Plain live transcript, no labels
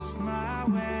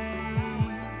my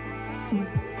way.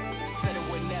 Said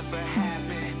it would never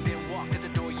happen, then walked at the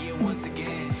door, yeah, once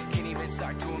again. Can't even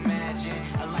start to imagine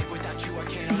a life without you, I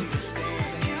can't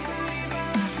understand. Can't believe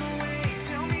I lost my way,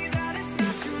 tell me that it's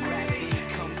not too late. Gravity,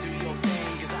 come do your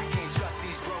thing, cause I can't trust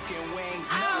these broken wings.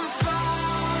 No. I'm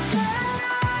falling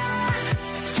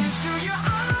into your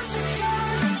arms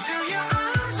again, into your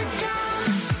arms again.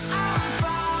 I'm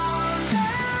falling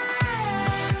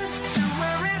to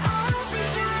where it all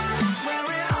began, where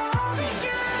it all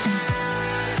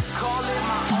began. Call it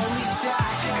my only shot,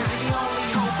 cause it's the only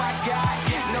hope I got.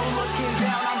 No looking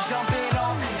down, I'm jumping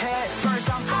off head first.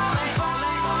 I'm falling,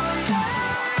 falling, falling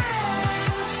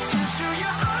into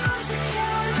your arms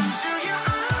again, into your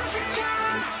arms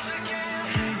again.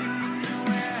 Breathing in new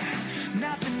air,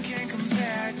 nothing can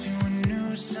compare to a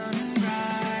new sunrise.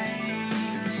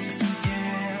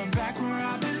 Yeah, back where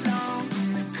I belong,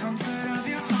 in the comfort of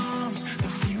your arms, the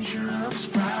future looks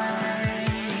bright.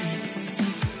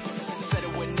 Said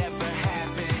it would never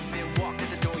happen, then walked at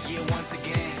the door, yeah, once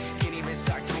again. Can't even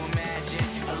start to imagine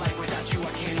a life without you,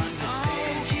 I can't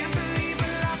understand. Oh, can't believe I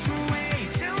lost my way,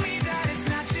 tell me that it's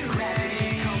not too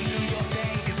late. Come do your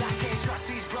thing, cause I can't trust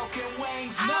these broken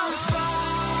wings. No. I'm falling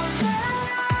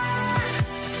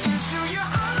into your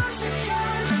arms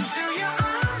again, into your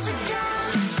arms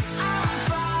again. I'm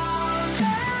falling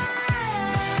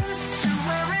to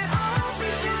where it all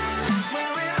began,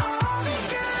 where it all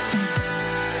began.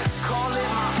 Call it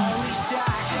my only shot,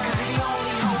 cause it's the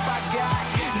only hope I got.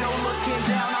 No looking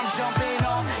down, I'm jumping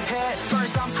off head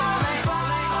first. I'm falling,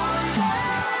 falling,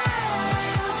 falling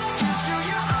into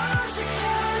your arms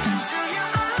again, into your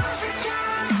arms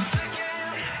again.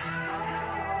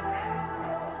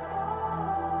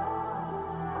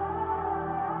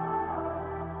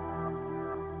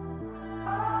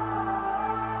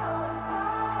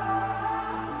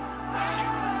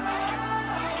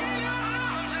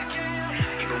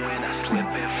 Even when I slip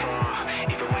and fall,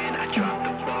 even when I drop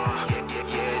the ball,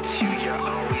 yeah, it's you, you're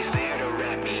always there to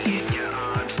wrap me in your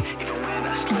arms. Even when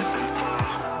I slip and fall,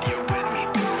 you're with me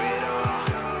through it all.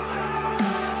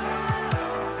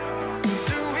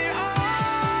 Through it all.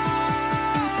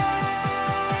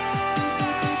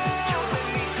 You're with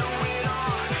me through it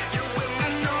all. You're with me, I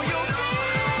know you'll be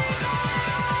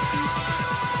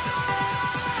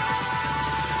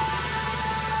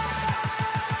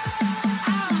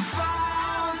I'm falling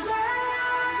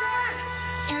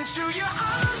into your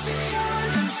arms again,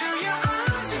 into your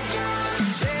arms again.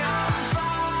 Yeah, I'm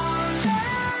falling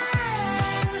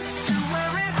to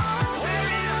where it all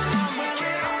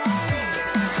began.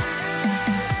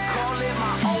 Call it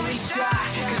my only shot,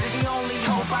 cause it's the only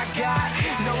hope I got.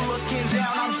 No looking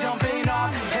down, I'm jumping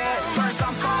off head first.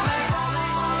 I'm falling,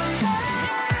 falling, falling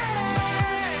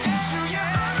into your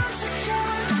arms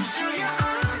again, into your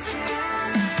arms again.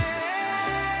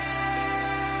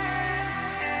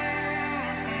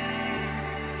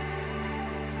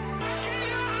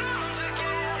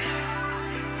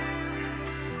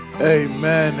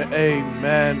 Amen,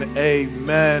 amen,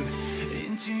 amen.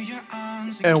 Into your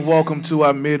arms And welcome to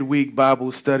our midweek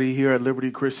Bible study here at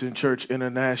Liberty Christian Church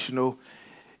International.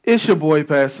 It's your boy,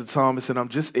 Pastor Thomas, and I'm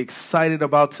just excited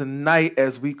about tonight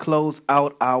as we close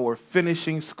out our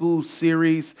finishing school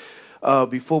series.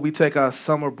 Before we take our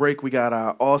summer break, we got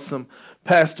our awesome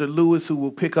Pastor Lewis, who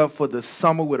will pick up for the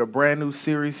summer with a brand new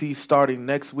series he's starting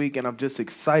next week, and I'm just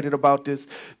excited about this.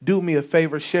 Do me a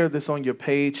favor, share this on your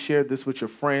page, share this with your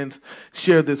friends,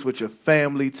 share this with your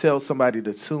family, tell somebody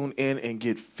to tune in and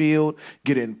get filled,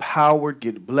 get empowered,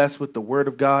 get blessed with the Word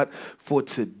of God for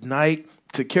tonight.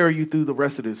 To carry you through the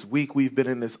rest of this week, we've been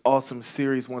in this awesome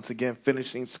series, once again,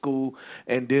 finishing school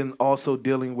and then also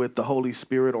dealing with the Holy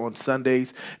Spirit on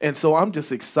Sundays. And so I'm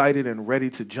just excited and ready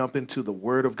to jump into the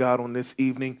Word of God on this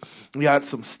evening. We got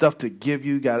some stuff to give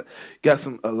you, got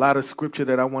a lot of scripture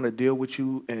that I want to deal with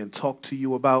you and talk to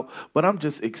you about, but I'm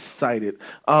just excited.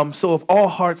 So if all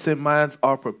hearts and minds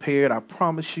are prepared, I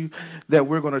promise you that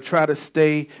we're going to try to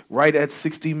stay right at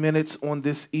 60 minutes on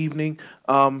this evening.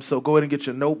 So go ahead and get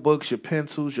your notebooks, your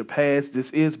pencils, your pads.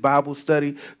 This is Bible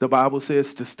study. The Bible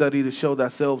says to study to show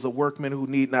thyself a workman who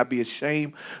need not be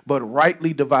ashamed, but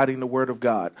rightly dividing the word of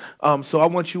God. So I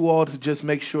want you all to just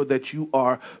make sure that you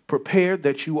are prepared,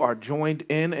 that you are joined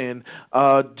in, and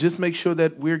just make sure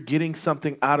that we're getting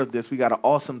something out of this. We got an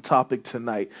awesome topic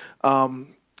tonight.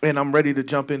 and I'm ready to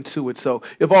jump into it. So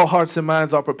if all hearts and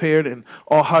minds are prepared and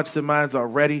all hearts and minds are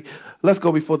ready, let's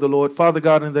go before the Lord. Father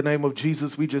God, in the name of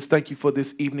Jesus, we just thank you for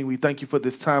this evening. We thank you for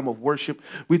this time of worship.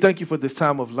 We thank you for this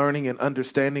time of learning and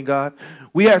understanding, God.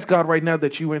 We ask, God, right now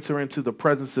that you enter into the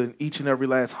presence in each and every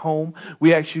last home.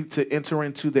 We ask you to enter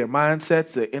into their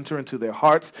mindsets, to enter into their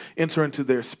hearts, enter into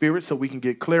their spirits so we can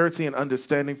get clarity and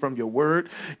understanding from your word.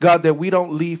 God, that we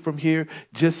don't leave from here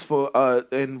just for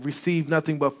and receive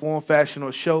nothing but form, fashion,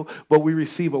 or show, but we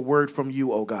receive a word from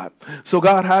you, oh God. So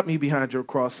God, hide me behind your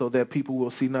cross so that people will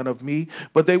see none of me,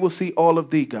 but they will see all of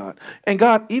thee, God. And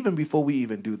God, even before we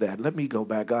even do that, let me go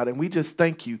back, God, and we just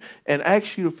thank you and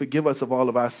ask you to forgive us of all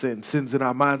of our sins in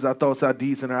our minds, our thoughts, our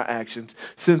deeds, and our actions,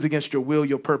 sins against your will,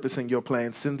 your purpose, and your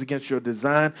plan, sins against your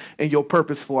design and your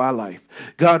purpose for our life.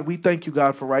 God, we thank you,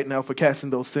 God, for right now for casting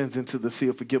those sins into the sea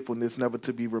of forgetfulness, never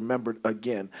to be remembered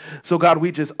again. So God,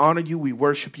 we just honor you, we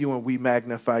worship you, and we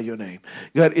magnify your name.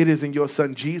 God, it is in your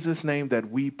son Jesus' name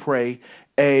that we pray.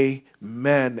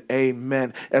 Amen.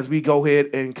 Amen. As we go ahead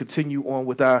and continue on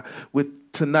with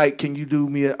tonight, can you do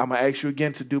me? I'm gonna ask you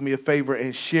again to do me a favor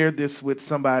and share this with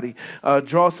somebody.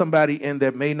 Draw somebody in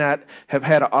that may not have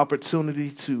had an opportunity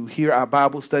to hear our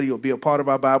Bible study or be a part of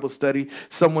our Bible study.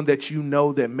 Someone that you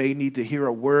know that may need to hear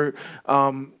a word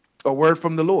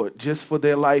from the Lord just for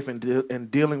their life and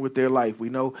dealing with their life. We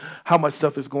know how much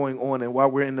stuff is going on, and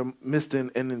while we're in the midst and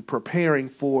in preparing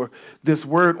for this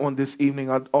word on this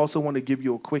evening, I also want to give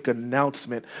you a quick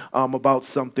announcement about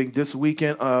something. This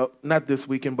weekend, not this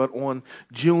weekend, but on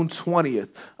June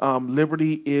 20th,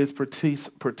 Liberty is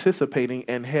participating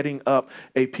and heading up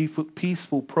a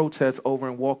peaceful protest over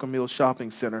in Walker Mills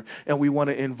Shopping Center, and we want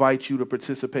to invite you to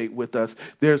participate with us.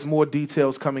 There's more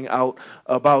details coming out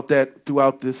about that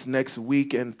throughout this next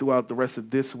week and throughout the rest of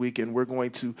this week, and we're going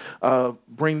to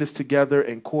bring this together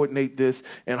and coordinate this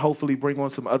and hopefully bring on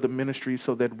some other ministries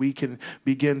so that we can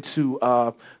begin to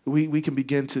we can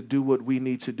begin to do what we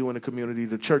need to do in the community.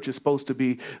 The church is supposed to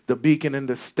be the beacon and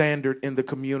the standard in the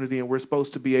community, and we're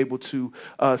supposed to be able to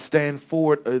stand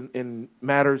forward in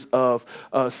matters of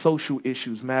social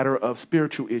issues, matter of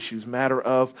spiritual issues, matter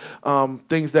of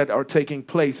things that are taking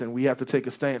place, and we have to take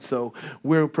a stand. So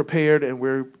we're prepared and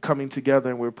we're coming together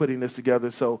and we're putting this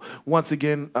together. So once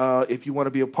again, if you want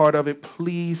to be a part of it,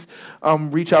 please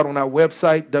reach out on our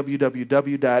website,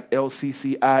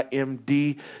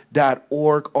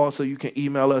 www.lccimd.org. Also, you can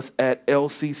email us at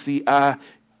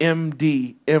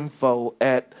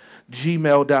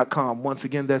lccimdinfo@gmail.com. Once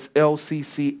again, that's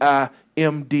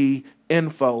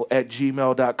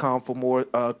lccimdinfo@gmail.com for more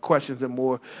questions and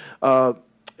more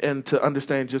and to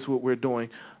understand just what we're doing.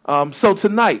 So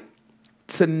tonight,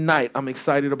 I'm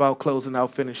excited about closing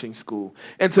out finishing school.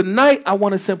 And tonight, I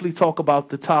want to simply talk about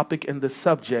the topic and the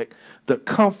subject, the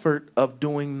comfort of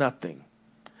doing nothing.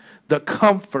 The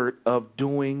comfort of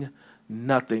doing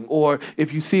nothing. Or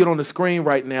if you see it on the screen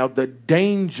right now, the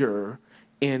danger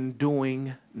in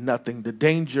doing nothing. The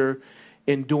danger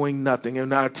in doing nothing.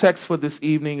 And our text for this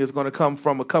evening is going to come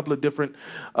from a couple of different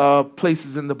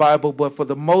places in the Bible, but for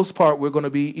the most part, we're going to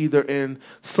be either in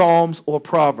Psalms or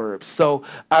Proverbs. So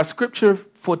our scripture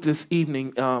for this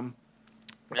evening,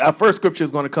 our first scripture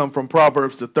is going to come from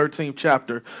Proverbs, the 13th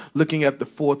chapter, looking at the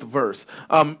 4th verse.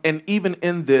 And even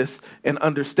in this and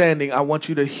understanding, I want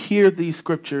you to hear these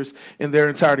scriptures in their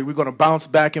entirety. We're going to bounce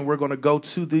back and we're going to go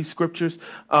to these scriptures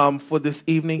for this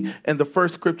evening. And the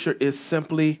first scripture is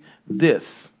simply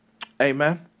this.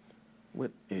 Amen.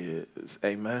 What is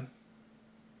amen?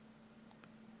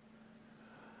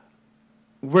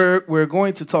 We're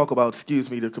going to talk about,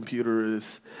 excuse me, the computer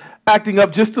is acting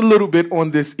up just a little bit on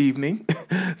this evening.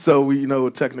 So we know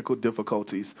technical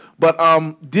difficulties. But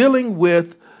dealing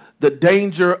with the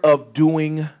danger of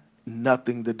doing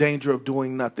nothing, the danger of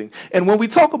doing nothing. And when we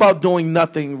talk about doing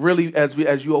nothing, really, as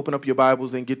you open up your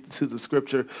Bibles and get to the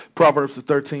scripture, Proverbs, the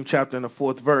 13th chapter and the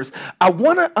 4th verse, I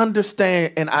want to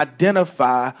understand and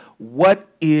identify what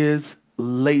is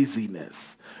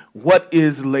laziness. What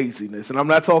is laziness? And I'm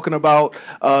not talking about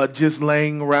just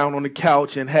laying around on the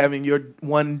couch and having your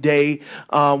one day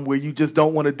where you just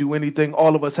don't want to do anything.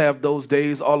 All of us have those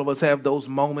days. All of us have those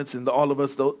moments, and all of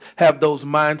us have those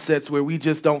mindsets where we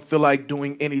just don't feel like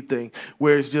doing anything,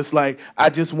 where it's just like, I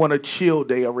just want a chill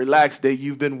day, a relaxed day.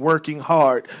 You've been working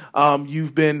hard.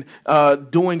 You've been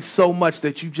doing so much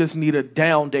that you just need a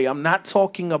down day. I'm not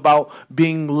talking about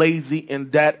being lazy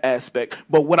in that aspect,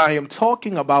 but what I am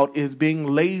talking about is being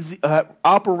lazy,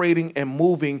 operating and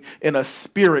moving in a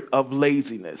spirit of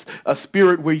laziness, a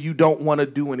spirit where you don't want to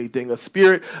do anything, a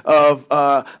spirit of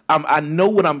I know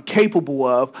what I'm capable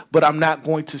of, but I'm not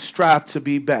going to strive to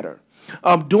be better.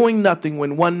 Doing nothing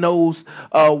when one knows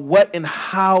what and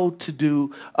how to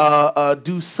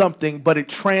do something, but it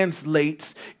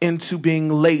translates into being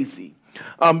lazy.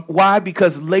 Why?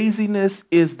 Because laziness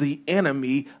is the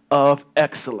enemy of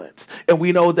excellence. And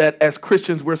we know that as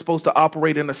Christians, we're supposed to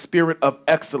operate in a spirit of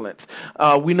excellence.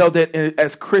 We know that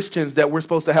as Christians that we're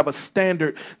supposed to have a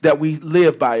standard that we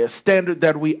live by, a standard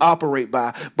that we operate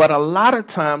by. But a lot of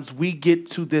times we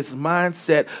get to this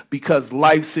mindset because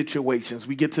life situations,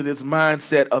 we get to this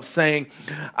mindset of saying,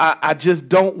 I just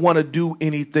don't want to do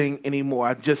anything anymore.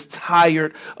 I'm just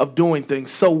tired of doing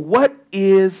things. So what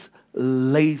is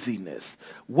laziness?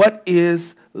 What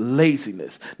is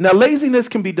laziness? Now, laziness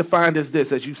can be defined as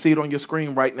this, as you see it on your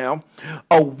screen right now: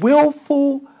 the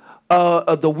willful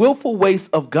waste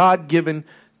of God-given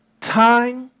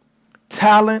time,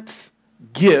 talents,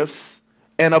 gifts,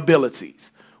 and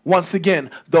abilities. Once again,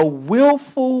 the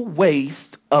willful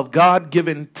waste of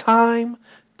God-given time,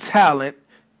 talent,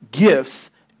 gifts,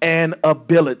 and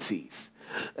abilities.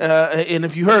 And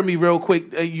if you heard me real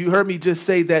quick, you heard me just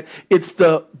say that it's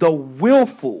a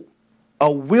willful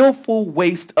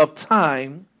waste of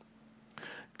time,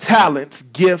 talents,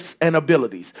 gifts, and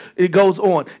abilities. It goes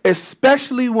on,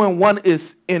 especially when one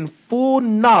is in full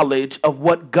knowledge of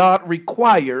what God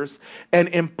requires and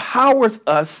empowers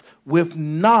us with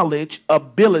knowledge,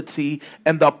 ability,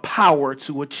 and the power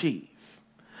to achieve.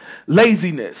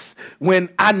 Laziness, when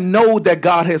I know that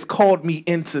God has called me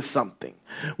into something.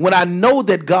 When I know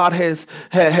that God has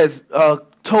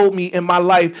told me in my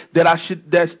life that I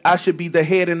should be the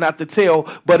head and not the tail,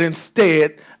 but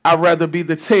instead I'd rather be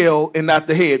the tail and not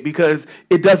the head because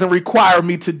it doesn't require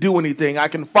me to do anything. I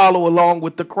can follow along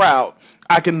with the crowd.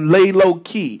 I can lay low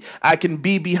key. I can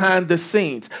be behind the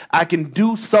scenes. I can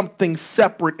do something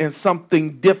separate and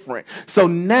something different. So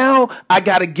now I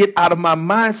got to get out of my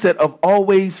mindset of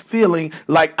always feeling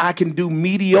like I can do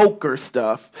mediocre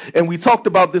stuff. And we talked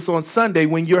about this on Sunday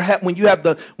when you're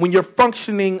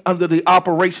functioning under the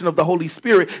operation of the Holy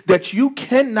Spirit, that you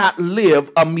cannot live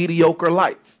a mediocre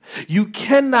life. You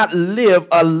cannot live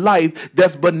a life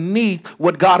that's beneath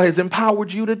what God has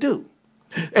empowered you to do.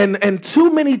 And too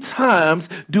many times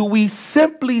do we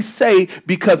simply say,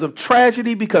 because of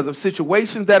tragedy, because of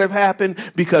situations that have happened,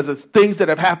 because of things that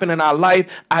have happened in our life,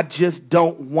 I just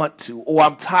don't want to, or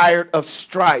I'm tired of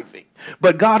striving.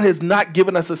 But God has not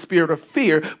given us a spirit of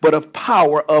fear, but of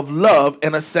power, of love,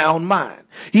 and a sound mind.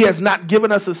 He has not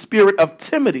given us a spirit of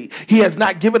timidity. He has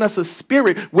not given us a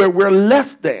spirit where we're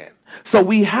less than. So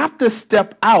we have to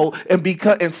step out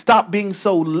and stop being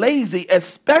so lazy,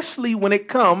 especially when it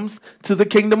comes to the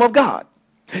kingdom of God,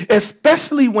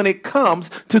 especially when it comes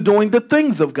to doing the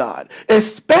things of God,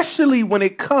 especially when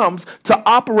it comes to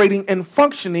operating and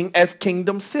functioning as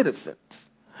kingdom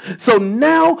citizens. So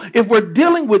now if we're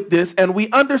dealing with this and we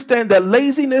understand that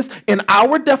laziness in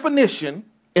our definition,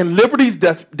 in Liberty's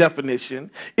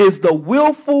definition, is the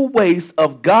willful waste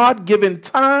of God-given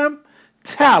time,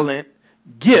 talent,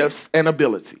 gifts, and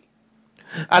ability.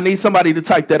 I need somebody to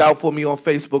type that out for me on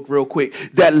Facebook real quick.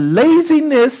 That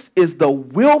laziness is the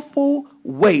willful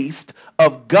waste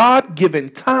of God-given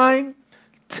time,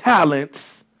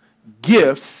 talents,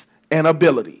 gifts, and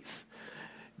abilities.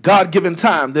 God-given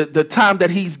time, the time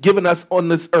that he's given us on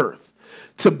this earth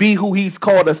to be who he's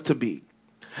called us to be.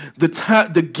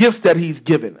 The gifts that he's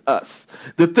given us,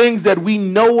 the things that we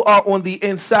know are on the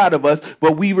inside of us,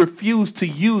 but we refuse to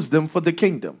use them for the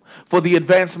kingdom, for the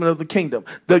advancement of the kingdom.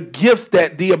 The gifts,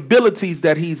 the abilities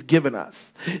that he's given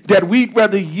us, that we'd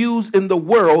rather use in the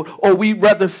world, or we'd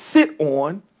rather sit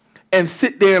on and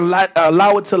sit there and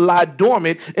allow it to lie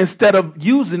dormant instead of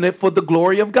using it for the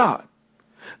glory of God.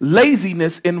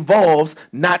 Laziness involves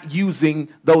not using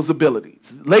those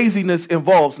abilities. Laziness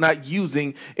involves not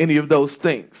using any of those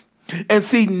things. And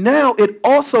see, now it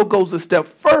also goes a step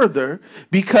further,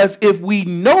 because if we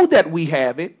know that we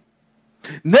have it,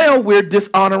 now we're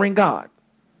dishonoring God.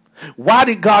 Why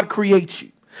did God create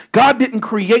you? God didn't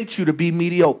create you to be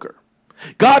mediocre.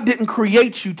 God didn't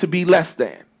create you to be less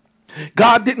than.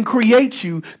 God didn't create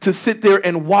you to sit there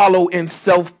and wallow in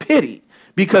self-pity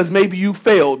because maybe you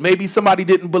failed. Maybe somebody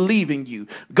didn't believe in you.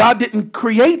 God didn't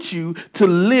create you to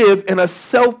live in a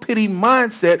self-pity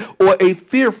mindset or a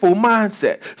fearful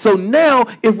mindset. So now,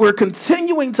 if we're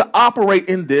continuing to operate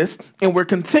in this and we're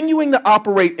continuing to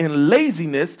operate in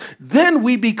laziness, then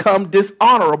we become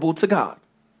dishonorable to God.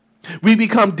 We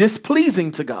become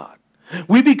displeasing to God.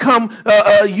 We become,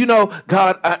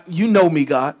 God, you know me,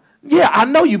 God. Yeah, I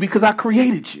know you because I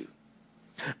created you.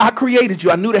 I created you.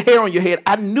 I knew the hair on your head.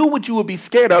 I knew what you would be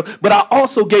scared of, but I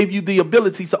also gave you the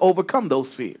ability to overcome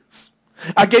those fears.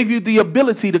 I gave you the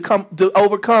ability to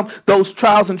overcome those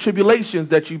trials and tribulations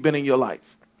that you've been in your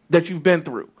life. that you've been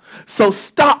through. So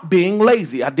stop being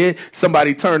lazy. I did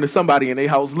somebody turn to somebody in their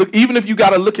house. Look, even if you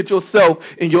got to look at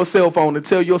yourself in your cell phone and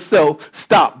tell yourself,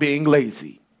 stop being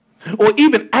lazy. Or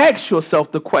even ask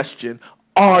yourself the question,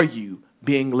 are you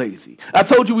being lazy? I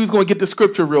told you we was going to get the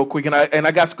scripture real quick, and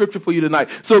I got scripture for you tonight.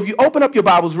 So if you open up your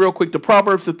Bibles real quick to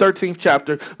Proverbs, the 13th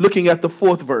chapter, looking at the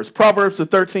 4th verse. Proverbs, the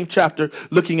 13th chapter,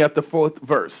 looking at the 4th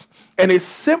verse. And it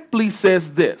simply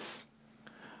says this,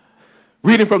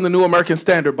 reading from the New American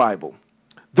Standard Bible.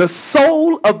 The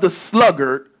soul of the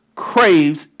sluggard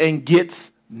craves and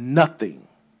gets nothing,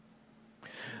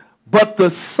 but the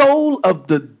soul of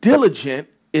the diligent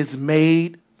is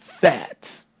made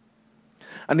fat.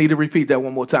 I need to repeat that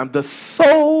one more time. The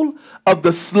soul of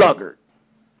the sluggard.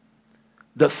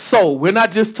 The soul. We're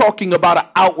not just talking about an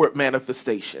outward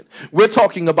manifestation. We're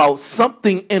talking about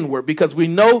something inward, because we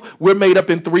know we're made up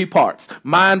in 3 parts: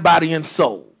 mind, body, and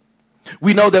soul.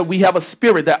 We know that we have a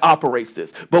spirit that operates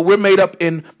this, but we're made up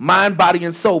in mind, body,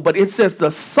 and soul. But it says the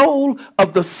soul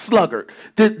of the sluggard,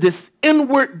 this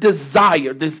inward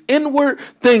desire, this inward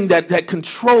thing that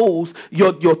controls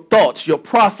your thoughts, your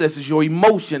processes, your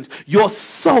emotions, your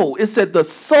soul. It said the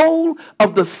soul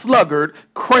of the sluggard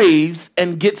craves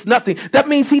and gets nothing. That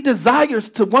means he desires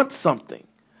to want something.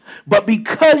 But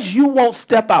because you won't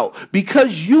step out,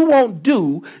 because you won't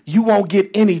do, you won't get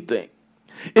anything.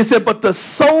 It said, but the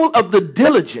soul of the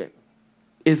diligent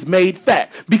is made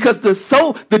fat. Because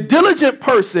the diligent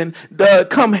person,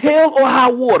 come hell or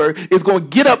high water, is going to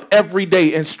get up every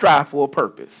day and strive for a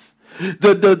purpose.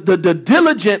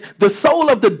 The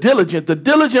soul of the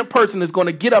diligent person is going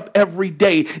to get up every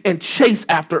day and chase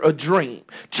after a dream,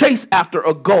 chase after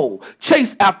a goal,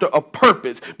 chase after a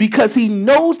purpose, because he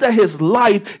knows that his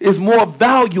life is more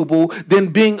valuable than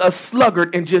being a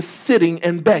sluggard and just sitting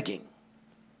and begging.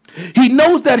 He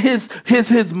knows that his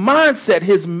mindset,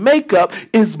 his makeup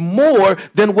is more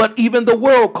than what even the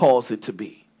world calls it to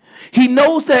be. He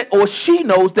knows that, or she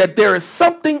knows that there is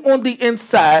something on the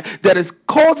inside that is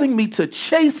causing me to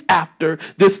chase after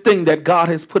this thing that God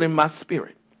has put in my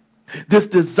spirit. This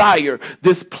desire,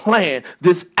 this plan,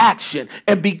 this action.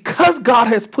 And because God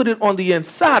has put it on the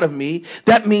inside of me,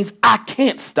 that means I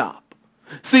can't stop.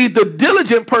 See, the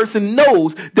diligent person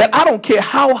knows that I don't care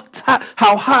how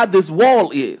high this wall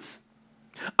is.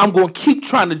 I'm going to keep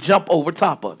trying to jump over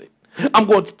top of it. I'm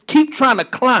going to keep trying to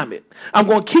climb it. I'm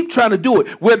going to keep trying to do it.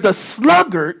 Where the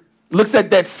sluggard looks at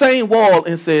that same wall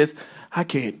and says, I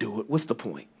can't do it. What's the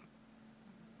point?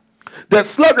 That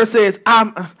sluggard says,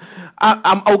 I'm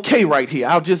okay right here.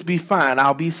 I'll just be fine.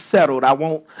 I'll be settled. I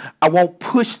won't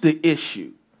push the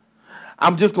issue.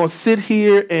 I'm just going to sit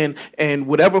here and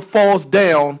whatever falls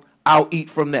down, I'll eat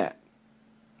from that.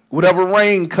 Whatever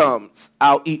rain comes,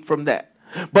 I'll eat from that.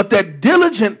 But that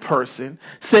diligent person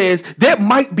says there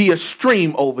might be a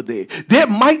stream over there. There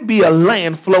might be a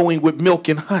land flowing with milk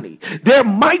and honey. There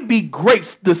might be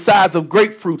grapes the size of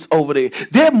grapefruits over there.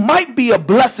 There might be a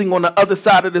blessing on the other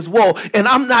side of this wall. And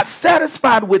I'm not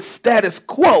satisfied with status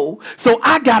quo. So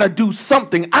I got to do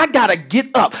something. I got to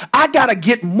get up. I got to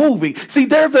get moving. See,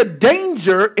 there's a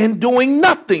danger in doing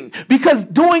nothing, because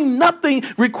doing nothing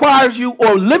requires you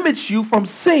or limits you from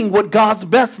seeing what God's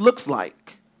best looks like.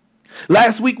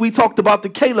 Last week, we talked about the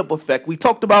Caleb effect. We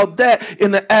talked about that in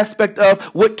the aspect of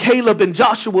what Caleb and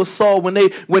Joshua saw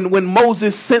when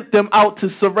Moses sent them out to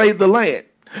survey the land.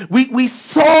 We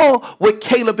saw what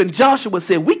Caleb and Joshua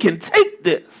said. We can take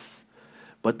this.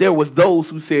 But there was those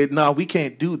who said, no, we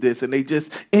can't do this. And they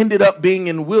just ended up being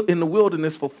in the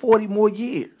wilderness for 40 more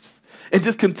years. And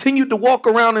just continued to walk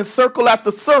around in circle after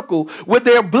circle, where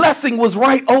their blessing was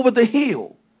right over the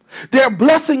hill. Their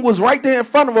blessing was right there in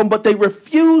front of them, but they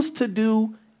refused to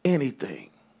do anything.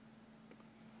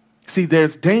 See,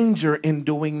 there's danger in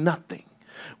doing nothing.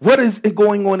 What is it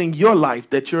going on in your life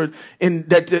that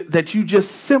you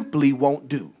just simply won't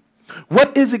do?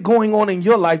 What is it going on in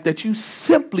your life that you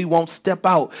simply won't step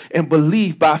out and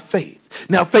believe by faith?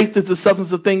 Now, faith is the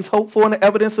substance of things hoped for and the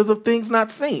evidence of things not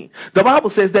seen. The Bible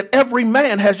says that every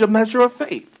man has a measure of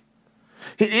faith.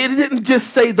 It didn't just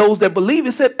say those that believe.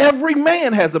 It said every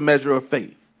man has a measure of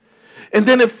faith. And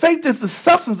then if faith is the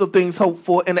substance of things hoped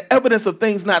for and the evidence of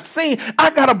things not seen, I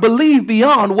got to believe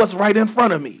beyond what's right in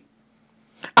front of me.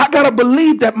 I got to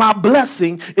believe that my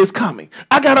blessing is coming.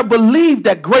 I got to believe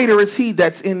that greater is he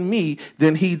that's in me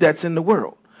than he that's in the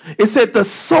world. It said the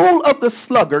soul of the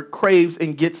sluggard craves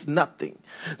and gets nothing.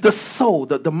 The soul,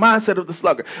 the mindset of the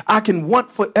sluggard. I can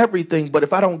want for everything, but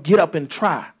if I don't get up and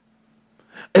try.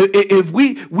 If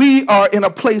we are in a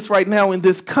place right now in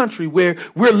this country where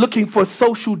we're looking for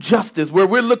social justice, where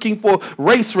we're looking for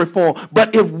race reform,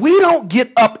 but if we don't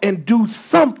get up and do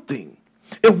something,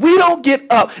 If we don't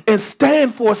get up and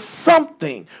stand for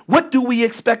something, what do we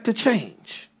expect to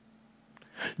change?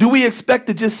 Do we expect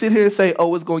to just sit here and say,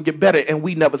 oh, it's going to get better, and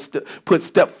we never put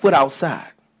step foot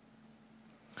outside?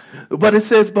 But it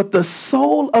says, but the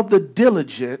soul of the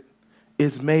diligent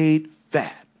is made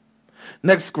fat.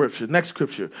 Next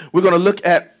scripture. We're going to look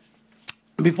at,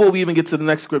 before we even get to the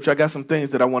next scripture, I got some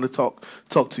things that I want to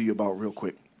talk to you about real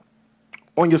quick.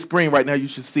 On your screen right now, you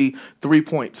should see 3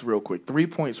 points real quick. 3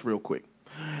 points real quick.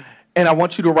 And I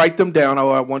want you to write them down,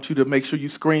 or I want you to make sure you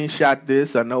screenshot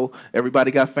this. I know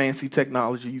everybody got fancy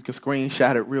technology. You can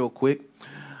screenshot it real quick.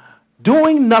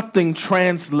 Doing nothing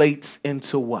translates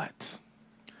into what?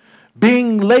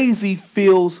 Being lazy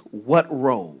fills what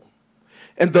role?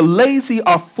 And the lazy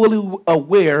are fully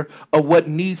aware of what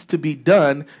needs to be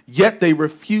done, yet they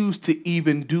refuse to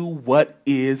even do what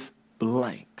is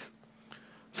blank.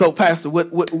 So, Pastor,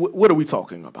 what are we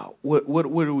talking about? What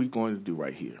are we going to do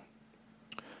right here?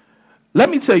 Let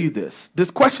me tell you this.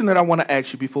 This question that I want to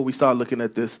ask you before we start looking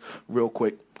at this real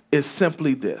quick is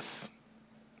simply this.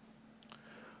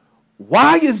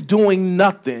 Why is doing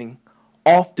nothing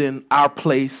often our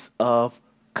place of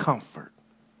comfort?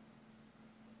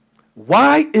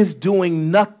 Why is doing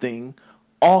nothing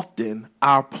often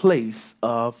our place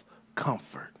of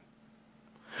comfort?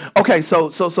 Okay, so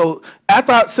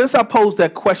since I posed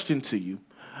that question to you,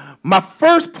 my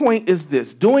first point is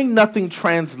this. Doing nothing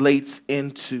translates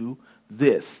into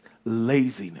this: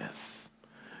 laziness.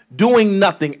 Doing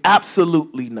nothing,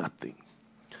 absolutely nothing.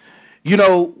 You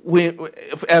know,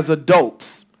 as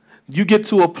adults, you get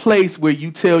to a place where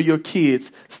you tell your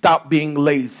kids, stop being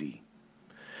lazy.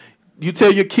 You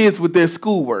tell your kids with their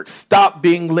schoolwork, stop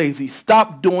being lazy.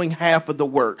 Stop doing half of the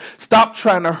work. Stop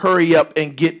trying to hurry up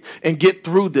and get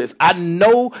through this. I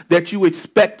know that you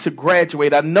expect to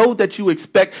graduate. I know that you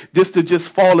expect this to just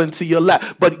fall into your lap.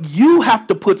 But you have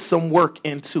to put some work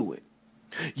into it.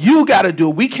 You got to do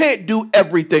it. We can't do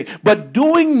everything. But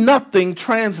doing nothing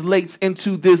translates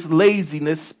into this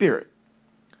laziness spirit.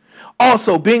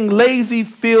 Also, being lazy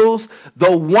fills the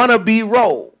wannabe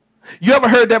role. You ever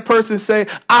heard that person say,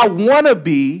 I want to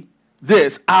be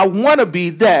this, I want to be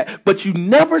that, but you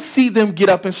never see them get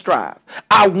up and strive.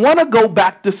 I want to go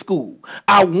back to school.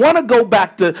 I want to go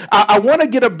back to, I want to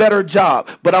get a better job,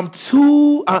 but I'm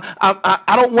too,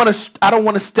 I don't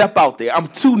want to step out there. I'm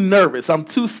too nervous. I'm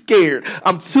too scared.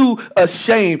 I'm too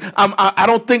ashamed. I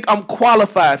don't think I'm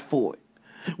qualified for it.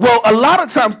 Well, a lot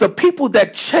of times the people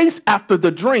that chase after the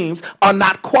dreams are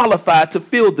not qualified to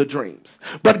fill the dreams.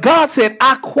 But God said,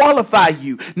 I qualify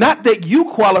you, not that you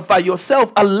qualify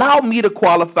yourself. Allow me to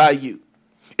qualify you.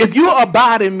 If you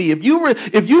abide in me, if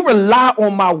you rely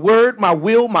on my word, my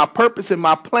will, my purpose, and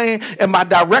my plan, and my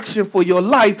direction for your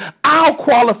life, I'll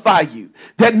qualify you.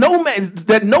 That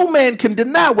no man can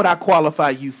deny what I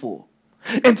qualify you for.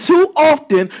 And too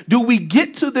often do we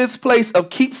get to this place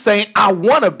of keep saying, I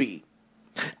want to be.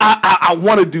 I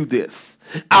want to do this.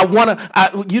 I want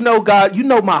to, God, you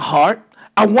know my heart.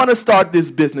 I want to start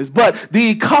this business, but the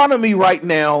economy right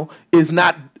now is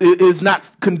not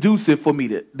conducive for me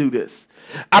to do this.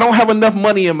 I don't have enough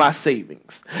money in my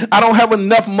savings. I don't have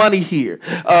enough money here.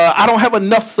 I don't have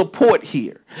enough support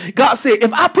here. God said,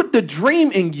 if I put the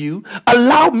dream in you,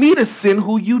 allow me to send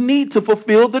who you need to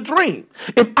fulfill the dream.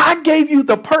 If I gave you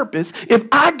the purpose, if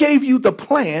I gave you the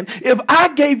plan, if I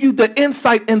gave you the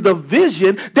insight and the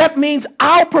vision, that means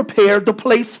I'll prepare the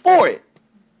place for it.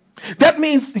 That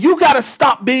means you got to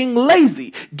stop being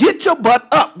lazy. Get your butt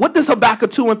up. What does Habakkuk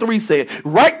 2:3 say?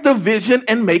 Write the vision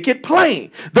and make it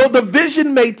plain. Though the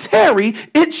vision may tarry,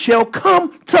 it shall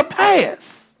come to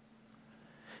pass.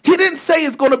 He didn't say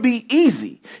it's going to be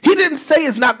easy. He didn't say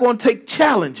it's not going to take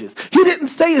challenges. He didn't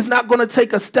say it's not going to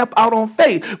take a step out on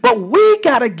faith. But we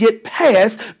got to get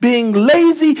past being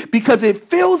lazy because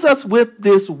it fills us with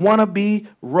this wannabe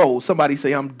role. Somebody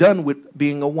say, I'm done with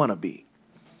being a wannabe.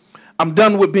 I'm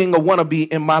done with being a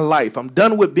wannabe in my life. I'm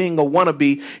done with being a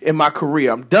wannabe in my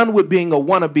career. I'm done with being a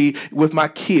wannabe with my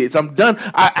kids. I'm done.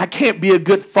 I can't be a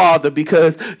good father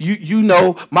because you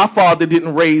know my father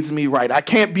didn't raise me right. I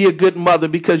can't be a good mother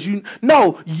because you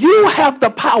have the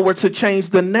power to change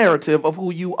the narrative of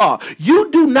who you are.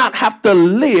 You do not have to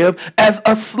live as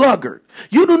a sluggard.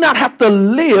 You do not have to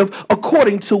live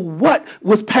according to what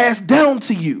was passed down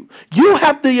to you. You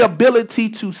have the ability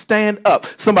to stand up.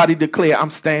 Somebody declare, I'm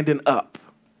standing up.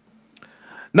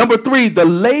 Number 3, the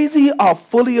lazy are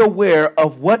fully aware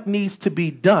of what needs to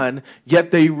be done,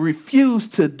 yet they refuse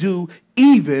to do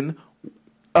even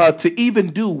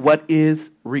do what is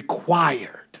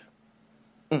required.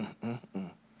 They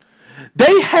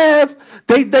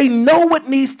know what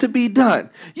needs to be done.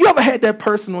 You ever had that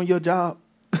person on your job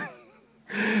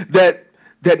that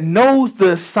that knows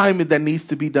the assignment that needs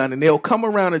to be done, and they'll come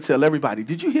around and tell everybody,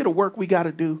 did you hear the work we got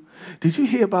to do? Did you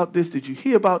hear about this? Did you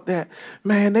hear about that?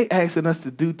 Man, they asking us to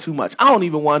do too much. I don't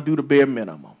even want to do the bare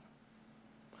minimum.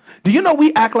 Do you know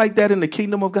we act like that in the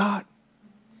kingdom of God?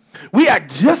 We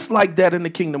act just like that in the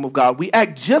kingdom of God. We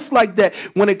act just like that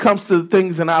when it comes to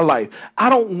things in our life. I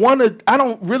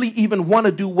don't really even want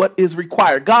to do what is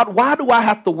required. God, why do I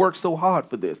have to work so hard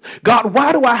for this? God,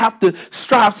 why do I have to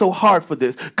strive so hard for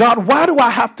this? God, why do I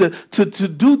have to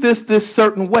do this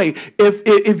certain way?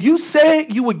 If you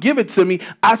said you would give it to me,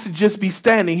 I should just be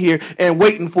standing here and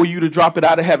waiting for you to drop it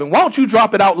out of heaven. Why don't you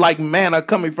drop it out like manna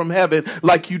coming from heaven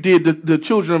like you did the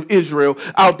children of Israel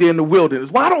out there in the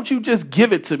wilderness? Why don't you just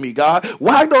give it to me, God?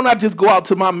 Why don't I just go out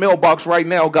to my mailbox right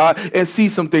now, God, and see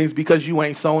some things? Because you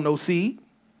ain't sown no seed.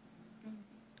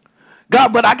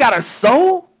 God, but I got to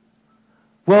sow?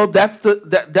 Well, that's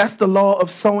the law of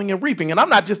sowing and reaping. And I'm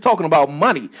not just talking about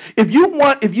money. If you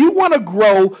want to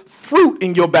grow fruit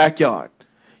in your backyard,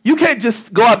 you can't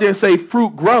just go out there and say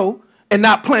fruit grow and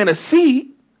not plant a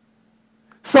seed.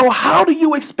 So how do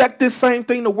you expect this same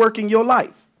thing to work in your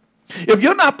life? If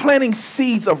you're not planting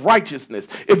seeds of righteousness,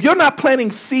 if you're not planting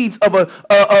seeds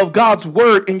of God's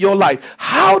word in your life,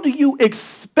 how do you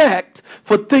expect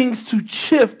for things to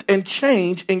shift and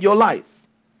change in your life?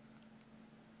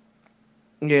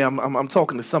 Yeah, I'm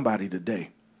talking to somebody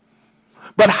today.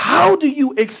 But how do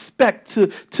you expect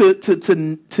to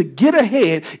get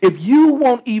ahead if you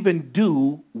won't even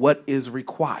do what is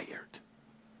required?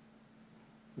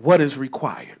 What is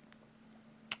required?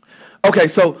 Okay,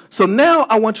 so now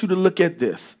I want you to look at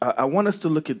this. I want us to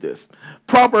look at this.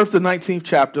 Proverbs, the 19th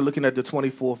chapter, looking at the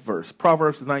 24th verse.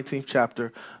 Proverbs, the 19th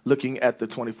chapter, looking at the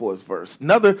 24th verse.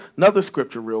 Another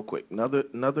scripture real quick.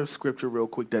 Another scripture real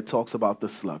quick that talks about the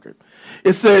sluggard.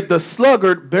 It said, the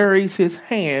sluggard buries his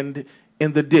hand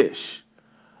in the dish,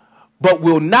 but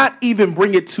will not even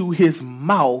bring it to his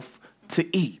mouth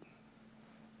to eat.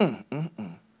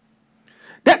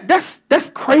 That's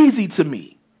crazy to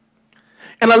me.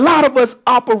 And a lot of us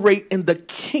operate in the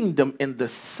kingdom in the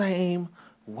same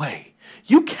way.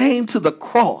 You came to the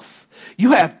cross.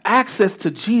 You have access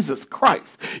to Jesus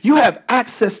Christ. You have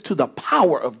access to the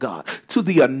power of God, to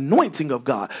the anointing of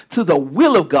God, to the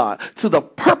will of God, to the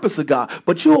purpose of God.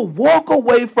 But you'll walk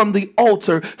away from the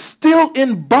altar still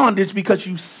in bondage because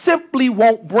you simply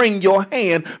won't bring your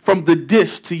hand from the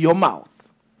dish to your mouth.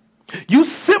 You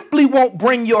simply won't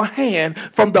bring your hand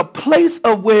from the place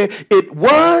of where it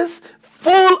was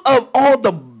full of all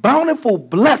the bountiful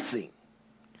blessing.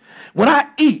 When I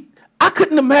eat, I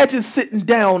couldn't imagine sitting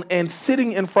down and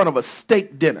sitting in front of a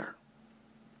steak dinner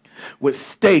with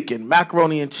steak and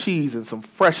macaroni and cheese and some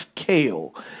fresh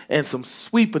kale and some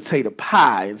sweet potato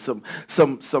pie and some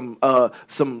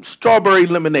strawberry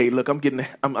lemonade. Look, I'm getting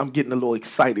a little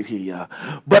excited here,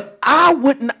 y'all. But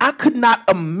I could not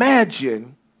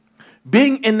imagine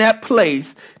being in that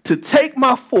place to take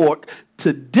my fork,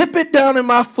 to dip it down in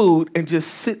my food and just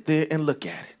sit there and look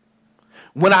at it.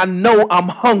 When I know I'm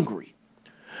hungry,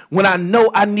 when I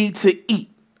know I need to eat,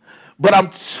 but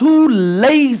I'm too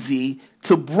lazy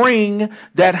to bring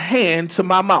that hand to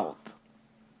my mouth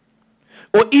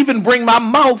or even bring my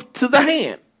mouth to the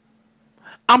hand.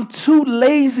 I'm too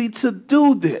lazy to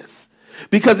do this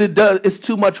because it's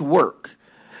too much work.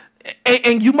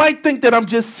 And you might think that I'm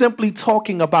just simply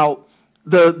talking about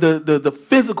the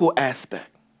physical aspect.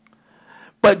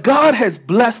 But God has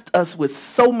blessed us with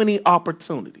so many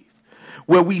opportunities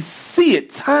where we see it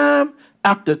time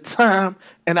after time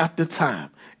and after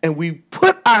time. And we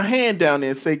put our hand down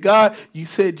there and say, God, you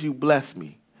said you blessed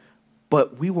me.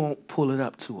 But we won't pull it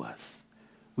up to us.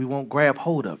 We won't grab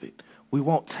hold of it. We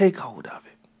won't take hold of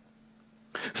it.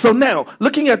 So now,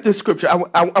 looking at this scripture,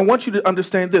 I want you to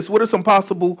understand this. What are some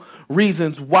possible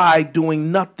reasons why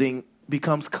doing nothing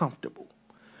becomes comfortable?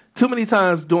 Too many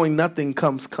times doing nothing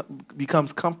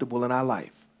becomes comfortable in our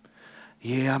life.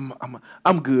 Yeah,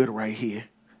 I'm good right here.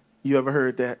 You ever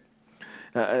heard that?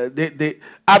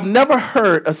 I've never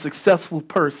heard a successful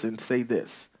person say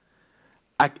this.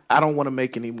 I don't want to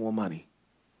make any more money.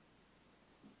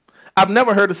 I've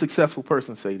never heard a successful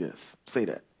person say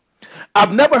that.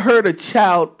 I've never heard a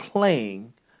child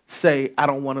playing say, I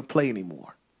don't want to play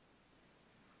anymore.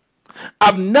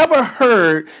 I've never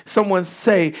heard someone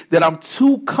say that I'm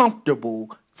too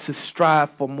comfortable to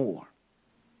strive for more.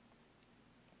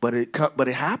 But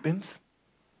it happens.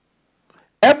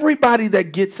 Everybody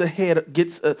that gets ahead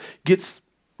gets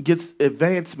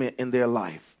advancement in their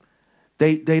life.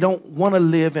 They don't want to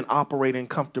live and operate in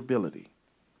comfortability.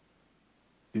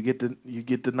 You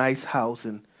get the nice house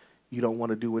and you don't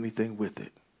want to do anything with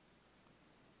it.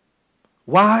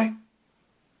 Why?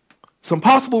 Some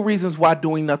possible reasons why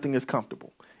doing nothing is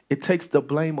comfortable. It takes the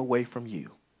blame away from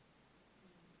you.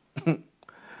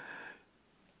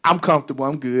 I'm comfortable.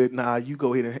 I'm good. Nah, you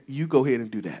go ahead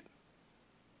and do that.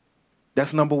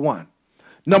 That's number one.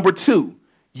 Number two,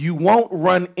 you won't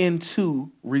run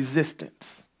into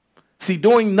resistance. See,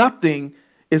 doing nothing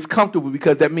is comfortable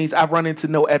because that means I've run into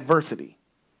no adversity.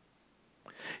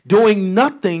 Doing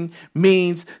nothing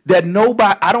means that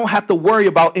I don't have to worry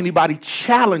about anybody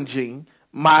challenging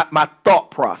my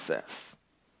thought process.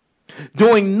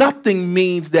 Doing nothing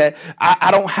means that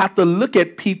I don't have to look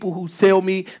at people who tell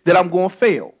me that I'm going to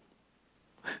fail.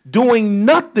 Doing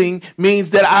nothing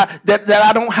means that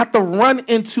I don't have to run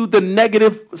into the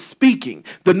negative speaking,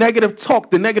 the negative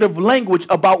talk, the negative language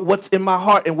about what's in my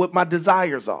heart and what my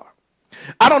desires are.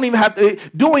 I don't even have to,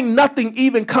 doing nothing,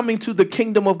 even coming to the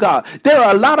kingdom of God. There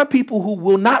are a lot of people who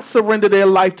will not surrender their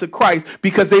life to Christ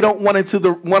because they don't want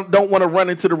to run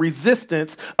into the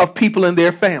resistance of people in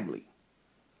their family.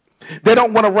 They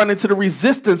don't want to run into the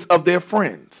resistance of their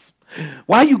friends.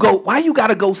 Why you got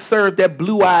to go serve that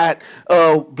blue-eyed,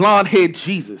 blonde-haired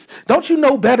Jesus? Don't you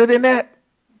know better than that?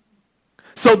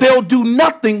 So they'll do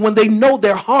nothing when they know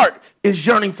their heart is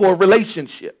yearning for a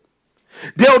relationship.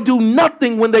 They'll do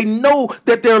nothing when they know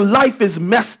that their life is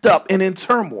messed up and in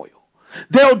turmoil.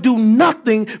 They'll do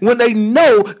nothing when they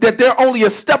know that they're only a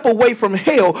step away from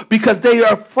hell because they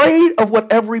are afraid of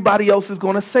what everybody else is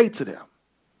going to say to them.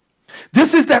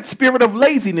 This is that spirit of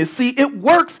laziness. See, it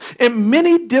works in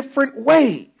many different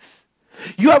ways.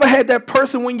 You ever had that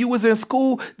person when you was in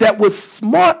school that was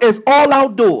smart as all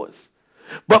outdoors?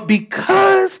 But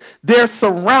because their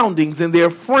surroundings and their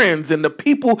friends and the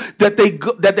people that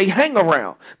they hang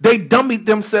around, they dummied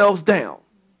themselves down.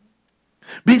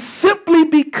 Simply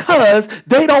because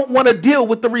they don't want to deal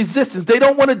with the resistance. They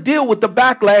don't want to deal with the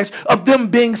backlash of them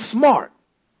being smart.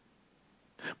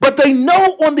 But they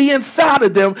know on the inside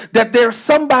of them that there's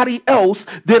somebody else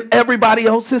than everybody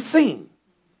else has seen.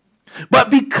 But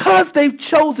because they've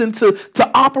chosen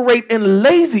to operate in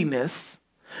laziness,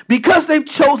 because they've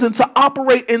chosen to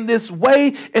operate in this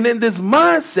way and in this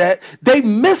mindset, they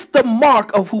miss the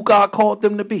mark of who God called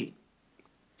them to be.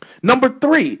 Number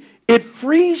three, it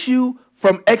frees you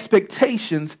from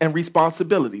expectations and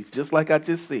responsibilities, just like I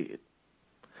just said.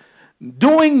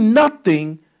 Doing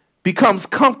nothing becomes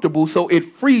comfortable, so it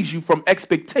frees you from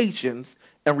expectations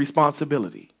and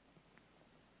responsibility.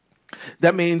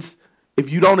 That means if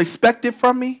you don't expect it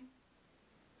from me,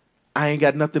 I ain't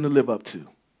got nothing to live up to.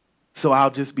 So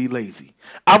I'll just be lazy.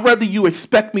 I'd rather you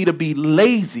expect me to be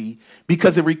lazy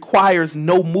because it requires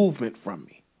no movement from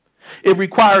me. It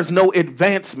requires no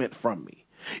advancement from me.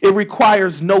 It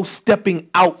requires no stepping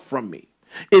out from me.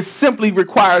 It simply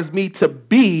requires me to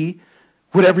be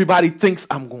what everybody thinks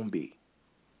I'm going to be.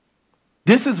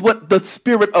 This is what the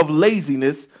spirit of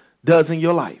laziness does in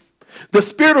your life. The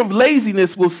spirit of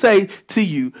laziness will say to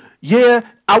you, yeah,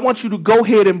 I want you to go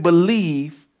ahead and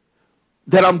believe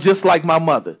that I'm just like my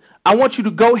mother. I want you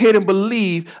to go ahead and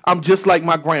believe I'm just like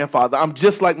my grandfather. I'm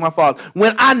just like my father.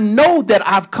 When I know that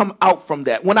I've come out from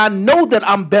that, when I know that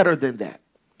I'm better than that,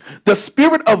 the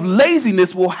spirit of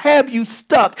laziness will have you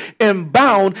stuck and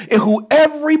bound in who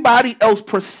everybody else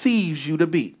perceives you to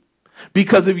be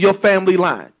because of your family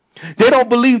line. They don't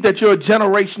believe that you're a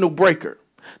generational breaker,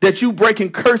 that you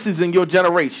breaking curses in your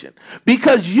generation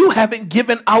because you haven't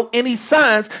given out any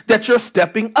signs that you're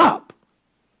stepping up.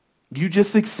 You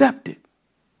just accept it.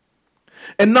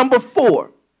 And number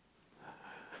four,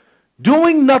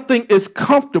 doing nothing is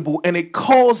comfortable and it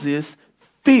causes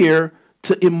fear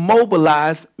to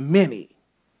immobilize many.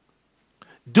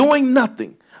 Doing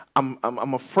nothing, I'm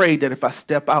afraid that if I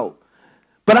step out,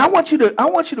 but I want you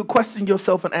to question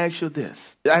yourself and ask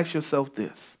yourself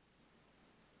this.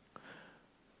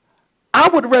 I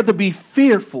would rather be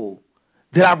fearful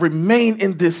that I remain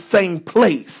in this same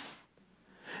place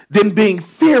than being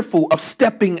fearful of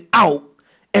stepping out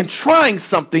and trying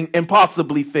something and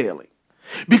possibly failing.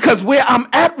 Because where I'm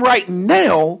at right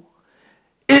now,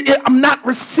 I'm not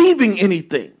receiving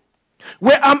anything.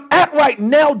 Where I'm at right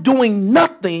now doing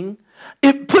nothing,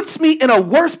 it puts me in a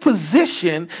worse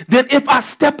position than if I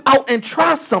step out and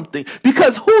try something.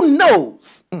 Because who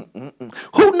knows?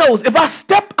 Who knows if I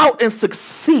step out and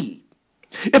succeed?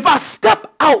 If I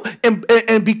step out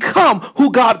and become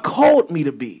who God called me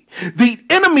to be, the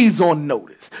enemy's on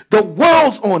notice, the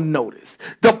world's on notice,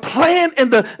 the plan and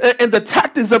the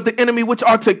tactics of the enemy, which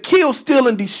are to kill, steal,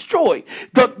 and destroy,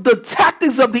 the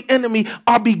tactics of the enemy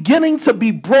are beginning to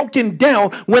be broken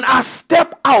down when I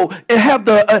step out and have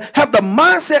the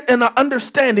mindset and the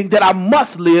understanding that I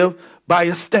must live by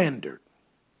a standard.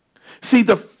 See,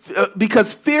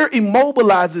 because fear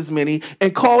immobilizes many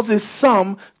and causes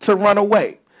some to run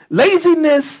away.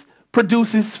 Laziness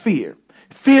produces fear.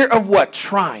 Fear of what?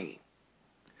 Trying.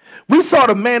 We saw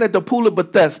the man at the pool of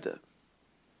Bethesda.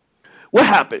 What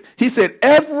happened? He said,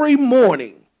 every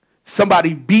morning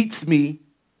somebody beats me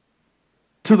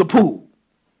to the pool.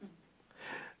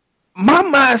 My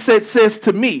mindset says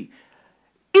to me,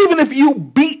 even if you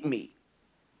beat me,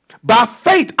 by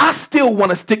faith, I still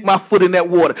want to stick my foot in that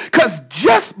water. Because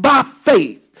just by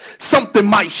faith, something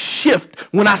might shift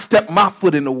when I step my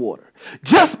foot in the water.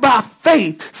 Just by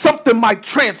faith, something might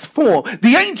transform.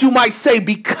 The angel might say,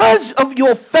 because of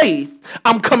your faith,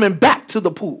 I'm coming back to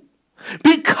the pool.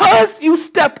 Because you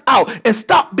stepped out and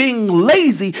stopped being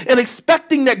lazy and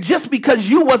expecting that just because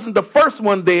you wasn't the first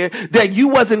one there, that you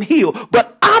wasn't healed.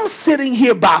 But I'm sitting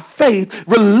here by faith,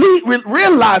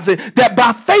 realizing that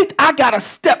by faith, I got to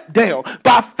step down.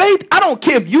 By faith, I don't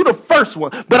care if you the first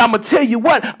one, but I'm going to tell you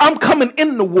what, I'm coming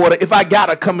in the water if I got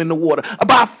to come in the water.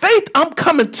 By faith, I'm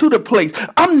coming to the place.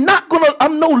 I'm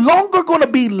no longer going to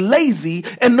be lazy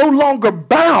and no longer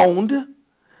bound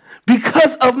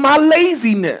because of my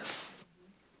laziness.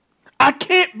 I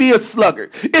can't be a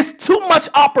sluggard. It's too much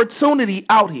opportunity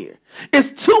out here.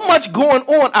 It's too much going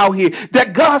on out here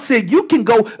that God said you can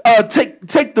go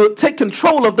take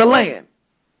control of the land.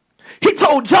 He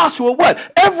told Joshua what?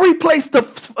 Every place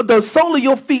the sole of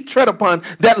your feet tread upon,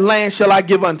 that land shall I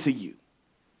give unto you.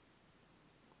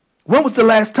 When was the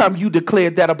last time you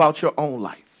declared that about your own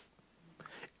life?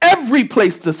 Every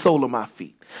place the sole of my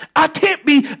feet. I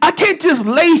can't just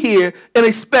lay here and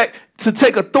expect to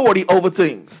take authority over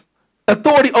things.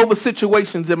 Authority over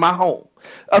situations in my home.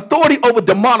 Authority over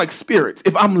demonic spirits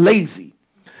if I'm lazy.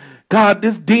 God,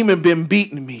 this demon been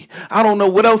beating me. I don't know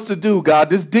what else to do, God.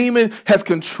 This demon has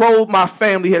controlled my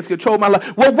family, has controlled my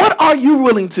life. Well, what are you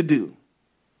willing to do?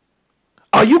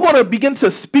 Are you going to begin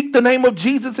to speak the name of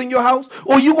Jesus in your house?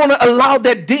 Or are you going to allow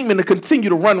that demon to continue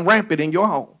to run rampant in your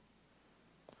home?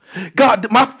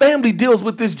 God, my family deals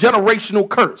with this generational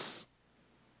curse.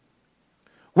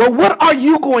 Well, what are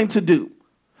you going to do?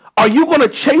 Are you going to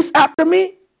chase after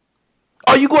me?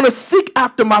 Are you going to seek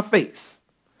after my face?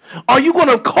 Are you going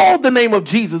to call the name of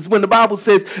Jesus when the Bible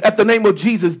says at the name of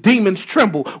Jesus, demons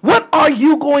tremble? What are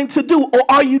you going to do? Or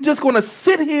are you just going to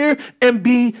sit here and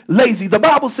be lazy? The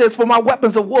Bible says, for my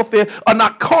weapons of warfare are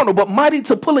not carnal, but mighty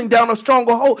to pulling down of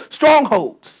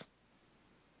strongholds.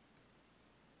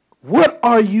 What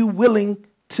are you willing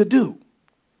to do?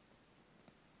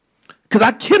 Because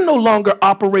I can no longer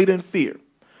operate in fear.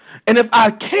 And if I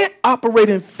can't operate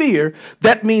in fear,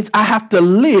 that means I have to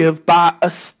live by a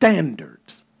standard.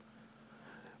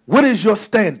 What is your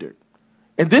standard?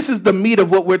 And this is the meat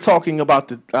of what we're talking about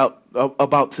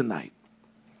tonight.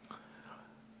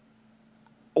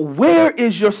 Where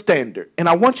is your standard? And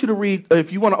I want you to read,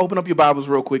 if you want to open up your Bibles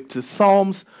real quick, to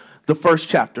Psalms, the first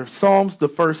chapter. Psalms, the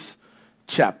first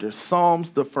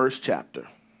chapter.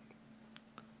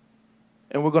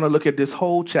 And we're going to look at this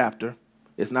whole chapter.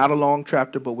 It's not a long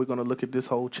chapter, but we're going to look at this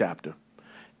whole chapter.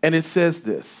 And it says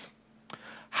this: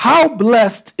 how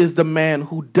blessed is the man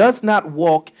who does not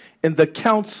walk in the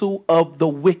counsel of the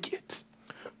wicked,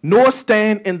 nor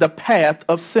stand in the path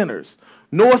of sinners,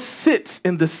 nor sits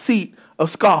in the seat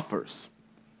of scoffers.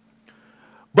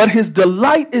 But his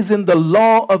delight is in the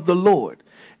law of the Lord,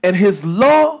 and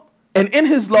in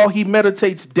his law he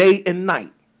meditates day and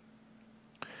night.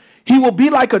 He will be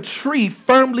like a tree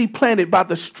firmly planted by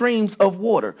the streams of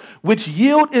water, which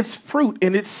yield its fruit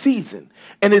in its season,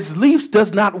 and its leaves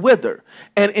does not wither.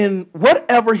 And in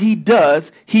whatever he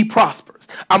does, he prospers.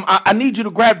 I need you to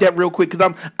grab that real quick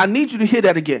because I need you to hear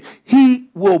that again. He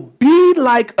will be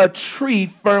like a tree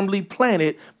firmly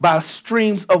planted by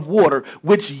streams of water,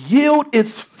 which yield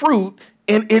its fruit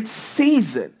in its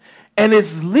season, and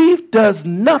its leaf does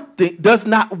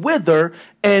not wither,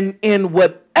 and in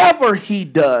whatever he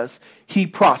does, he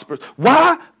prospers.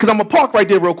 Why? Because I'm going to park right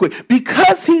there real quick.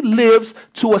 Because he lives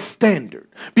to a standard.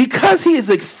 Because he has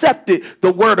accepted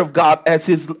the word of God as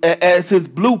his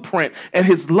blueprint and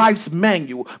his life's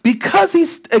manual. Because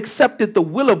he's accepted the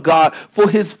will of God for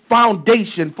his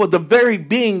foundation, for the very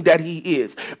being that he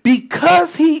is.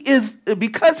 Because he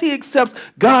accepts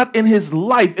God in his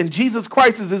life and Jesus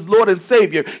Christ is his Lord and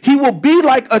Savior, he will be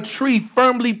like a tree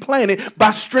firmly planted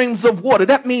by streams of water.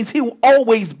 That means he will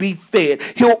always be fed.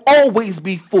 He'll always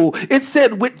be full. It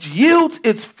said which yields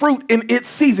its fruit in its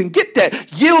season. Get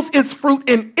that. Yields its fruit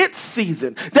in its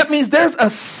season. That means there's a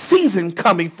season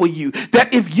coming for you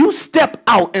that if you step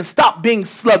out and stop being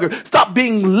sluggard, stop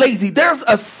being lazy, there's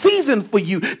a season for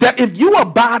you that if you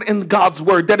abide in God's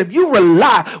word, that if you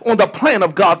rely on the plan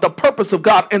of God, the purpose of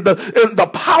God, and the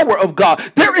power of God,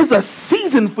 there is a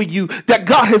season for you that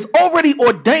God has already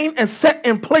ordained and set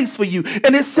in place for you.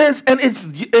 And it says, and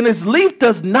its leaf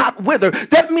does not wither.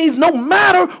 That means no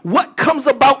matter what comes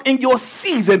about in your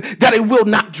season, that it will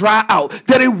not dry out,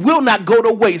 that it will not go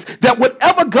to waste, that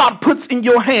whatever God puts in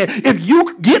your hand, if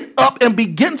you get up and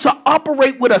begin to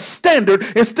operate with a standard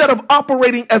instead of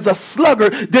operating as a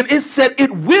sluggard, then it said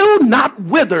it will not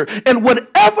wither. And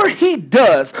whatever he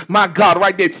does, my God,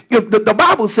 right there, the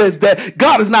Bible says that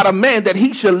God is not a man that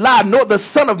he should lie, nor the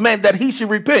son of man that he should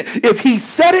repent. If he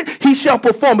said it, he shall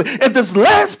perform it. And this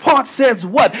last part says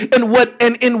what?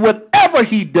 And in whatever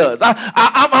he does,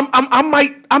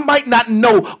 I might not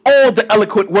know all the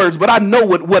eloquent words, but I know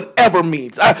what whatever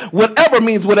means. Whatever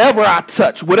means whatever I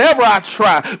touch, whatever I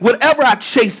try, whatever I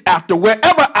chase after,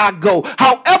 wherever I go,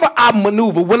 however I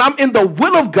maneuver, when I'm in the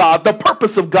will of God, the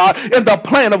purpose of God, and the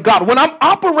plan of God, when I'm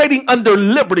operating under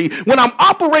liberty, when I'm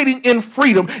operating in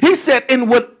freedom, he said in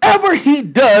whatever he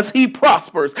does, he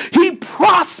prospers. He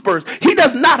prospers. He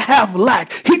does not have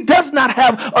lack. He does not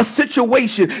have a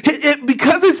situation.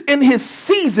 Because it's in his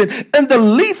season and the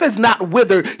leaf is not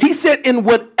withered, he said in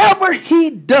whatever he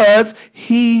does,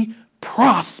 he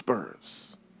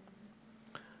prospers.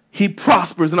 He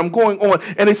prospers. And I'm going on.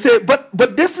 And it said, but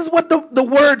this is what the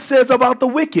word says about the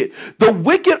wicked. The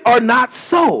wicked are not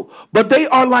so, but they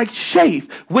are like chaff,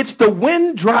 which the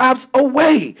wind drives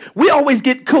away. We always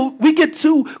get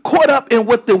too caught up in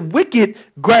what the wicked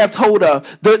grabs hold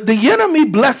of. The enemy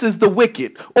blesses the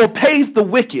wicked or pays the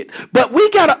wicked. But we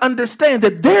got to understand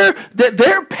that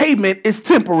their payment is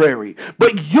temporary,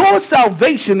 but your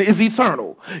salvation is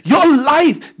eternal. Your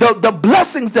life, the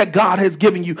blessings that God has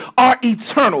given you are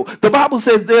eternal. The Bible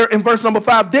says there in verse number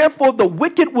 5, therefore the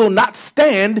wicked will not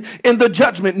stand in the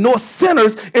judgment, nor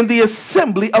sinners in the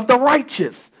assembly of the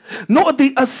righteous, nor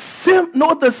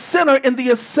the sinner in the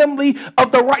assembly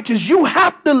of the righteous. You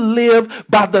have to live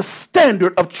by the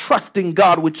standard of trusting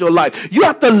God with your life. You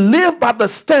have to live by the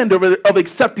standard of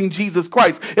accepting Jesus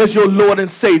Christ as your Lord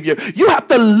and Savior. You have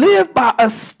to live by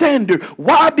a standard.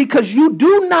 Why? Because you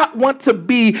do not want to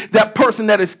be that person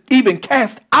that is even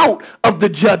cast out of the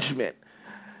judgment.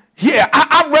 Yeah,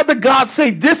 I'd rather God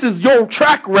say this is your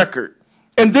track record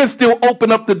and then still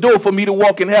open up the door for me to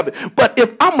walk in heaven. But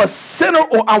if I'm a sinner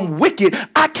or I'm wicked,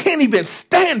 I can't even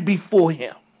stand before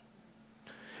him.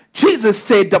 Jesus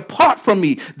said, depart from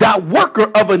me, thou worker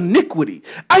of iniquity.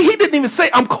 He didn't even say,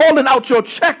 I'm calling out your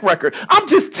track record. I'm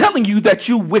just telling you that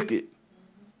you wicked.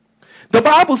 The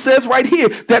Bible says right here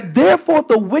that therefore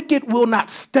the wicked will not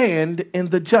stand in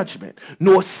the judgment,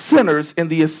 nor sinners in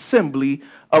the assembly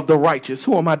of the righteous.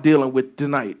 Who am I dealing with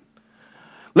tonight?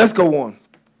 Let's go on.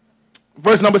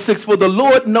 Verse number 6, for the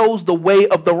Lord knows the way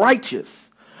of the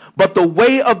righteous, but the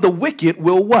way of the wicked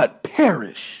will what?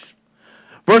 Perish.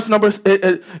 Verse number,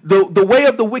 the way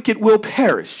of the wicked will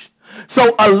perish.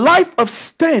 So a life of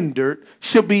standard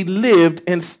should be lived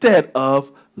instead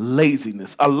of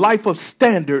laziness. A life of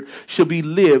standard should be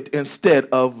lived instead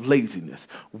of laziness.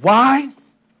 Why?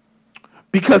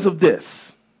 Because of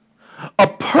this. A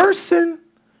person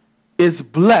is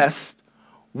blessed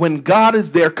when God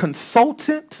is their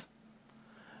consultant,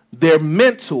 their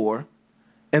mentor,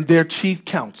 and their chief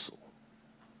counsel.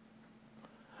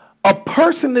 A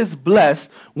person is blessed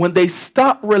when they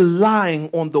stop relying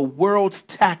on the world's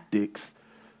tactics,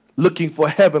 looking for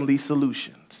heavenly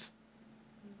solutions.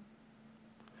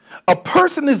 A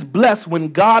person is blessed when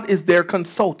God is their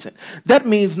consultant. That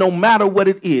means no matter what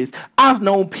it is. I've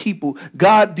known people,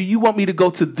 God, do you want me to go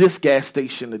to this gas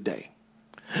station today?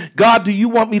 God, do you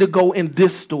want me to go in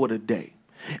this store today?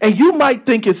 And you might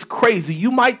think it's crazy.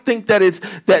 You might think that it's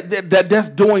that's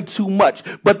doing too much.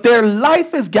 But their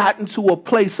life has gotten to a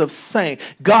place of saying,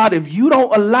 God, if you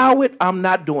don't allow it, I'm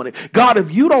not doing it. God,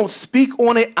 if you don't speak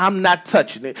on it, I'm not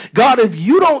touching it. God, if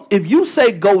you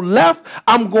say go left,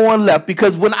 I'm going left.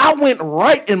 Because when I went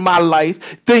right in my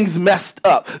life, things messed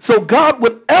up. So God,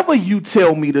 whatever you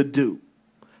tell me to do,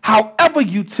 however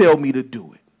you tell me to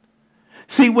do it.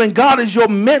 See, when God is your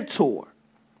mentor,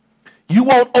 you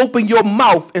won't open your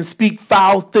mouth and speak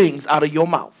foul things out of your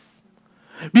mouth.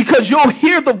 Because you'll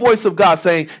hear the voice of God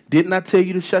saying, didn't I tell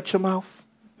you to shut your mouth?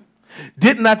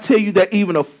 Didn't I tell you that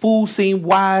even a fool seems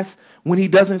wise when he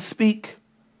doesn't speak?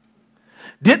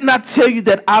 Didn't I tell you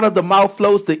that out of the mouth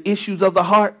flows the issues of the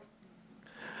heart?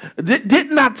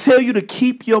 Didn't I tell you to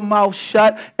keep your mouth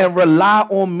shut and rely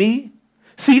on me?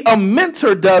 See, a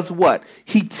mentor does what?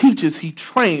 He teaches, he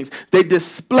trains, they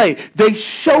display, they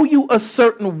show you a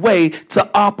certain way to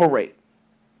operate.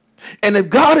 And if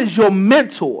God is your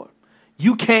mentor,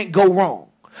 you can't go wrong.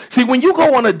 See, when you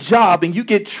go on a job and you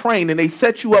get trained and they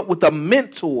set you up with a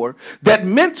mentor, that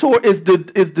mentor is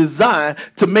designed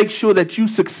to make sure that you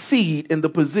succeed in the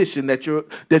position that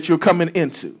you're coming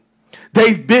into.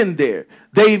 They've been there.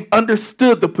 They've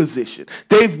understood the position.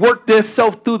 They've worked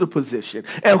themselves through the position.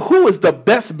 And who is the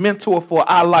best mentor for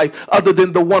our life other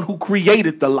than the one who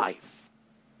created the life?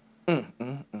 The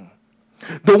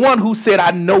one who said,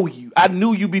 I know you. I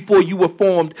knew you before you were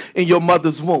formed in your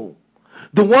mother's womb.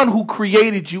 The one who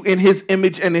created you in his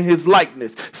image and in his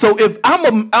likeness. So if I'm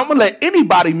going to let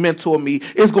anybody mentor me,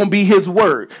 it's going to be his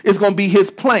word. It's going to be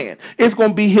his plan. It's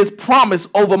going to be his promise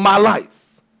over my life.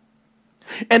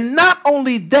 And not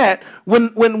only that,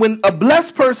 when a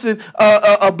blessed person,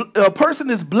 a person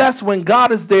is blessed when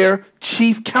God is their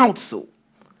chief counsel.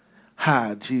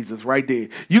 Hi, Jesus, right there.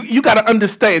 You got to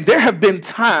understand, there have been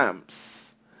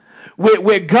times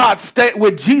where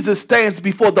Jesus stands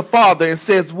before the Father and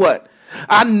says what?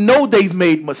 I know they've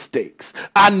made mistakes.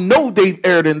 I know they've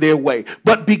erred in their way.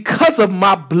 But because of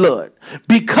my blood,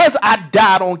 because I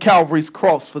died on Calvary's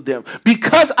cross for them,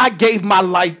 because I gave my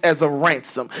life as a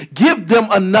ransom, give them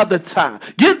another time.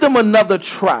 Give them another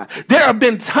try. There have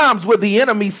been times where the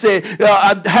enemy said,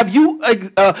 what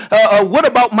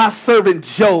about my servant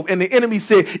Job? And the enemy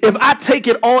said, if I take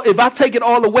it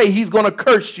all away, he's going to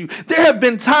curse you. There have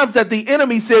been times that the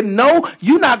enemy said, no,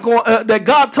 you're not going, that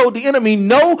God told the enemy,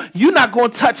 no, you're not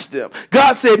going to touch them.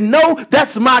 God said, no,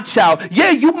 that's my child. Yeah,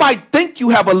 you might think you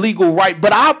have a legal right,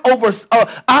 but I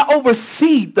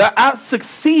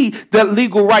succeed that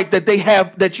legal right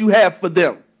that you have for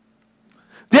them.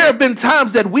 There have been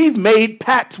times that we've made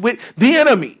pacts with the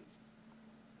enemy.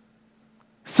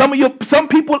 Some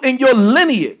people in your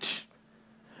lineage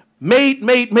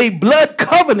made blood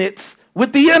covenants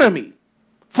with the enemy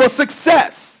for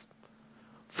success,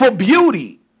 for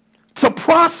beauty, to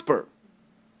prosper.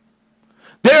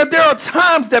 There are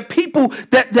times that people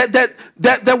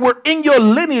that were in your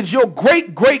lineage, your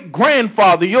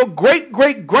great-great-grandfather, your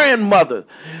great-great-grandmother,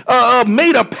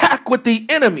 made a pact with the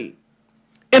enemy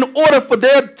in order for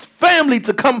their family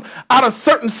to come out of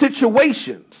certain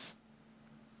situations.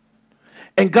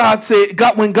 And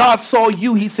when God saw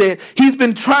you, he said, he's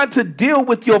been trying to deal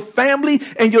with your family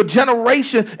and your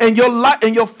generation and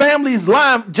your family's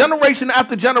line, generation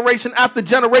after generation after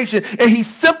generation. And he's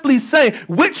simply saying,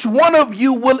 which one of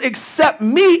you will accept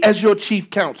me as your chief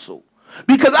counsel?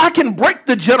 Because I can break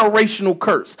the generational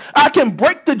curse. I can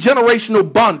break the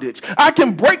generational bondage. I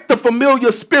can break the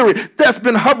familiar spirit that's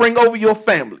been hovering over your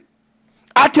family.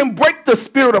 I can break the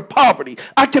spirit of poverty.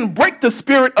 I can break the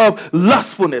spirit of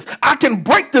lustfulness. I can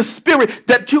break the spirit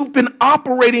that you've been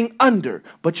operating under.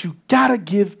 But you gotta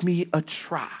give me a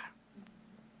try.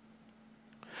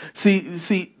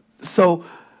 See, so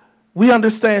we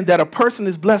understand that a person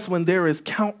is blessed when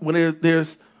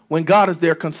when God is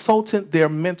their consultant, their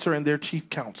mentor, and their chief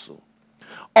counsel.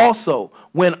 Also,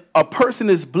 when a person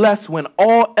is blessed when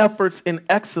all efforts in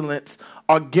excellence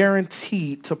are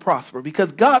guaranteed to prosper.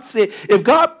 Because God said,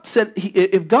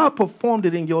 if God performed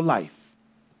it in your life,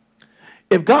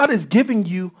 if God is giving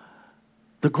you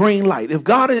the green light, if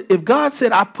God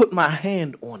said, I put my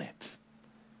hand on it,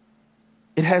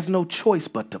 it has no choice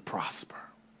but to prosper.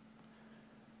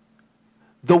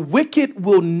 The wicked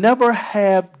will never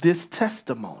have this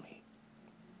testimony.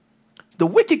 The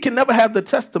wicked can never have the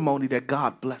testimony that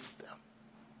God blessed them.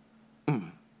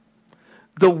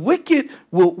 The wicked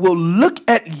will look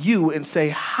at you and say,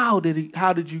 how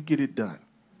did you get it done?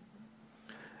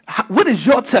 What is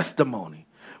your testimony?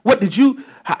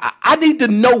 I need to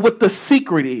know what the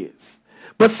secret is.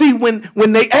 But see, when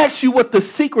they ask you what the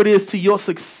secret is to your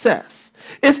success,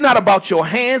 it's not about your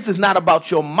hands, it's not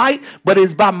about your might, but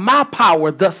it's by my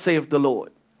power, thus saith the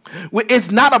Lord.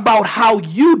 It's not about how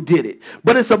you did it,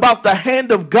 but it's about the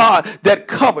hand of God that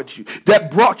covered you,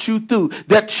 that brought you through,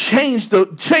 that changed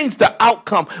the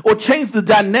outcome or changed the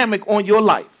dynamic on your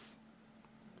life.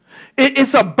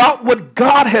 It's about what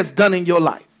God has done in your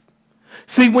life.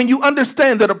 See, when you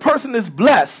understand that a person is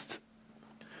blessed,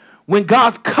 when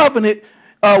God's covenant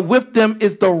with them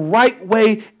is the right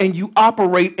way and you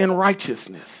operate in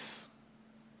righteousness.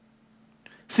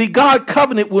 See, God's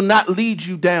covenant will not lead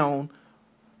you down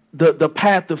the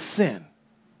path of sin.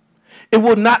 It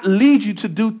will not lead you to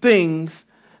do things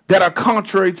that are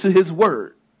contrary to his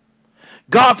word.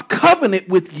 God's covenant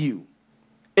with you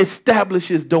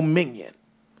establishes dominion.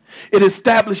 It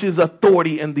establishes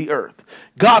authority in the earth.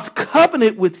 God's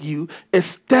covenant with you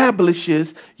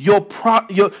establishes your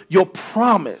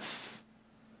promise.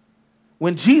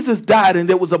 when Jesus died and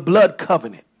there was a blood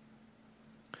covenant.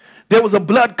 There was a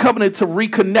blood covenant to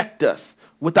reconnect us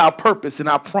with our purpose and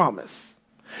our promise.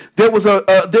 There was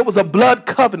a blood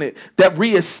covenant that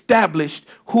reestablished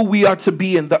who we are to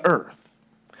be in the earth.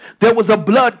 There was a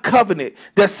blood covenant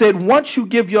that said, once you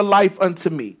give your life unto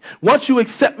me, once you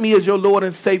accept me as your Lord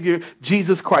and Savior,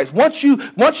 Jesus Christ, once you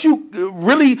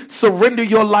really surrender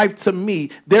your life to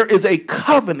me, there is a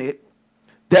covenant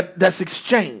that's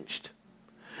exchanged.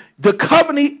 The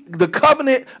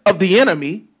covenant of the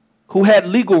enemy who had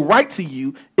legal right to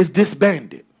you is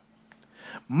disbanded.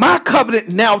 My covenant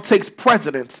now takes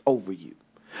precedence over you.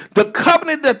 The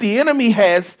covenant that the enemy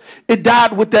has, it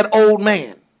died with that old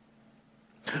man.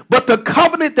 But the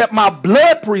covenant that my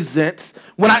blood presents,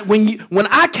 when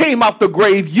I came out the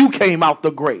grave, you came out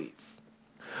the grave.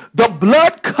 The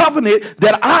blood covenant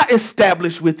that I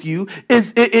established with you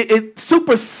it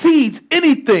supersedes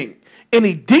anything,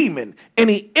 any demon,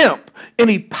 any imp,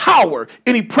 any power,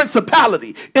 any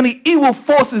principality, any evil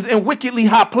forces in wickedly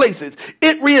high places.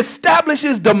 It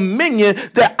reestablishes dominion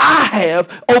that I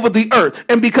have over the earth.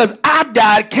 And because I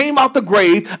died, came out the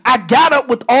grave, I got up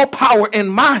with all power in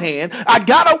my hand. I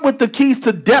got up with the keys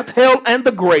to death, hell, and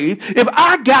the grave. If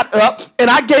I got up and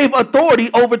I gave authority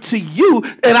over to you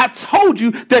and I told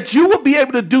you that you would be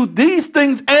able to do these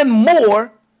things and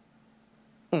more,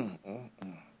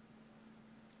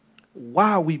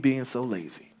 why are we being so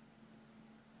lazy?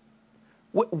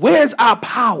 Where's our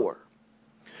power?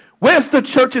 Where's the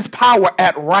church's power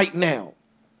at right now?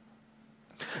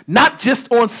 Not just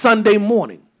on Sunday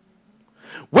morning.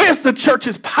 Where's the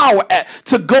church's power at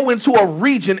to go into a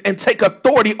region and take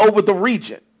authority over the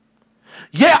region?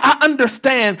 Yeah, I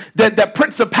understand that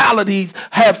principalities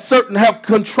have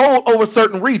control over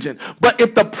certain region. But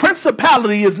if the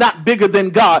principality is not bigger than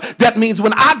God, that means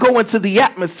when I go into the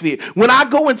atmosphere, when I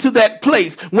go into that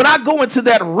place, when I go into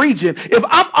that region, if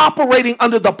I'm operating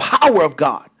under the power of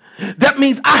God, that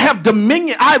means I have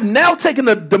dominion. I have now taken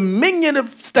a dominion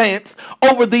stance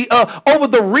over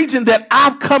the region that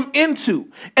I've come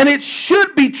into. And it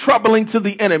should be troubling to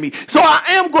the enemy. So I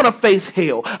am going to face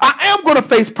hell. I am going to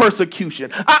face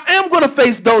persecution. I am going to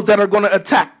face those that are going to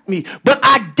attack me. But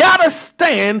I got to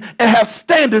stand and have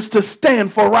standards to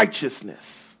stand for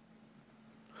righteousness.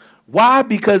 Why?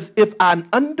 Because if I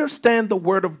understand the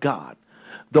word of God,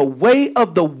 the way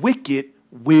of the wicked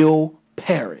will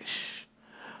perish.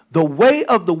 The way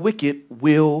of the wicked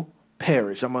will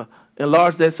perish. I'm going to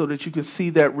enlarge that so that you can see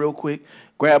that real quick.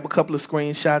 Grab a couple of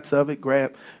screenshots of it.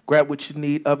 Grab what you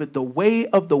need of it. The way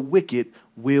of the wicked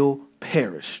will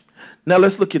perish. Now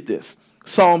let's look at this.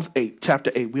 Psalms 8, chapter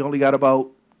 8. We only got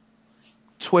about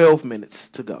 12 minutes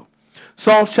to go.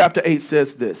 Psalms chapter 8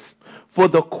 says this. For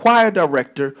the choir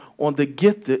director on the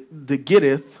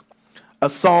Gittith, a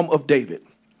psalm of David.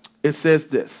 It says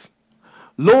this.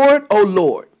 Lord, O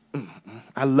Lord.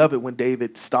 I love it when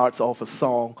David starts off a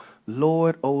song,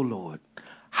 Lord, O Lord,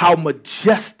 how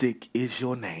majestic is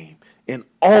your name in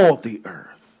all the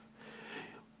earth.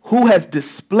 Who has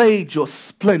displayed your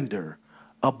splendor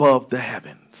above the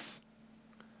heavens?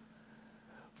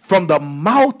 From the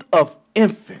mouth of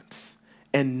infants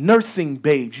and nursing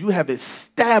babes, you have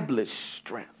established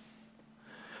strength.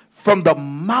 From the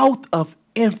mouth of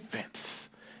infants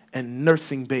and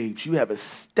nursing babes, you have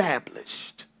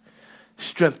established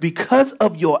strength because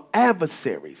of your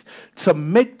adversaries, to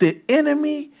make the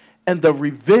enemy and the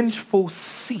revengeful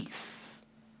cease.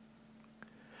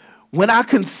 When I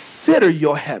consider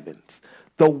your heavens,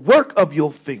 the work of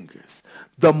your fingers,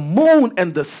 the moon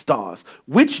and the stars,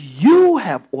 which you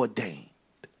have ordained,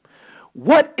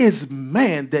 what is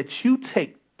man that you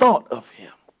take thought of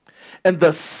him, and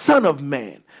the son of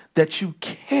man that you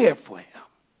care for him?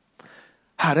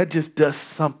 How that just does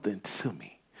something to me.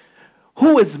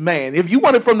 Who is man? If you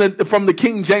want it from the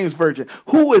King James Version,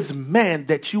 who is man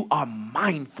that you are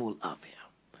mindful of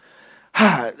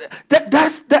him?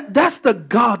 That's the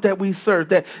God that we serve.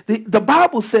 That the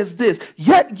Bible says this,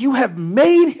 yet you have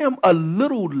made him a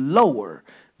little lower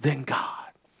than God,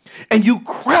 and you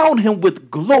crown him with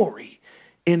glory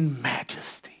in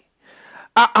majesty.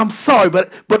 I'm sorry,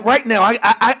 but right now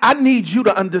I need you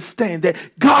to understand that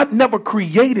God never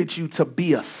created you to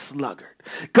be a sluggard.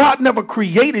 God never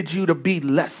created you to be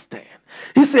less than.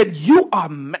 He said, you are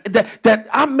that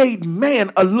I made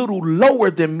man a little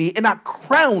lower than me, and I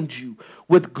crowned you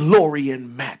with glory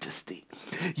and majesty.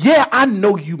 Yeah, I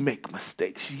know you make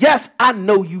mistakes. Yes, I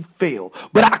know you fail,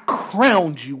 but I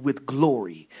crowned you with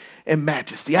glory and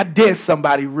majesty. I dare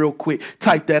somebody real quick,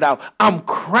 type that out. I'm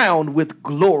crowned with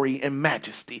glory and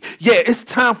majesty. Yeah, it's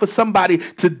time for somebody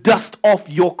to dust off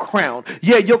your crown.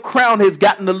 Yeah, your crown has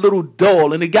gotten a little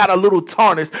dull and it got a little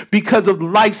tarnished because of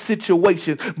life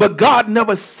situations. But God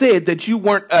never said that you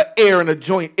weren't an heir and a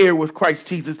joint heir with Christ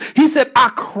Jesus. He said, I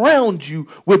crowned you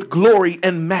with glory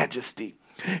and majesty.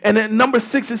 And then number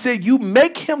 6, it said, you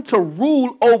make him to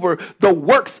rule over the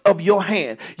works of your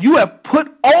hand. You have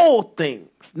put all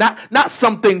things, not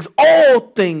some things, all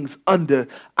things under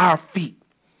our feet.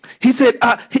 He said,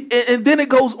 and then it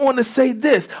goes on to say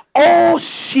this, all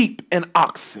sheep and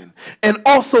oxen, and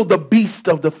also the beast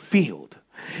of the field.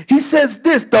 He says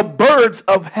this, the birds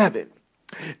of heaven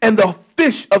and the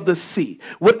fish of the sea,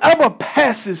 whatever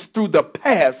passes through the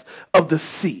paths of the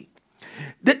sea.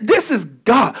 This is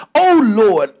God. Oh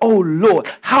Lord,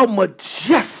 how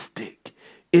majestic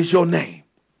is your name.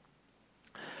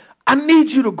 I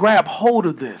need you to grab hold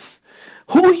of this.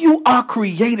 Who you are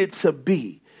created to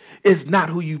be is not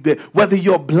who you've been. Whether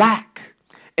you're black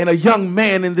and a young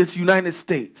man in this United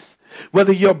States,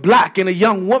 whether you're black and a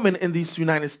young woman in these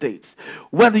United States,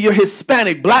 whether you're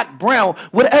Hispanic, black, brown,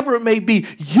 whatever it may be,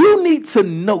 you need to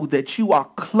know that you are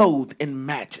clothed in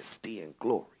majesty and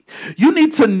glory. You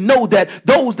need to know that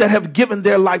those that have given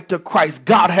their life to Christ,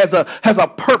 God has a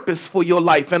purpose for your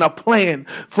life and a plan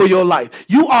for your life.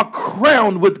 You are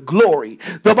crowned with glory.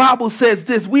 The Bible says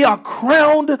this, we are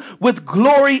crowned with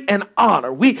glory and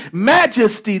honor.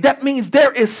 Majesty, that means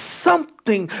there is something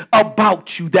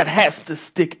about you that has to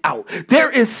stick out.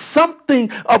 There is something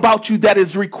about you that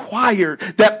is required,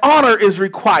 that honor is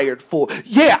required for.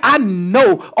 Yeah, I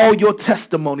know all your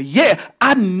testimony. Yeah,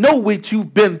 I know what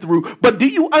you've been through. But do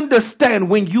you understand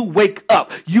when you wake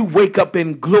up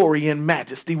in glory and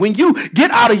majesty? When you get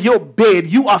out of your bed,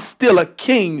 you are still a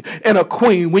king and a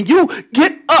queen. When you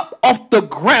get up off the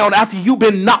ground after you've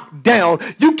been knocked down,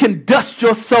 you can dust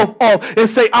yourself off and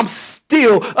say, I'm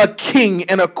still a king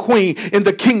and a queen in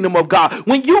the kingdom of God.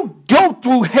 When you go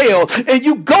through hell and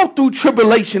you go through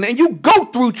tribulation and you go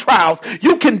through trials,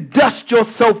 you can dust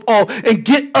yourself off and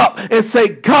get up and say,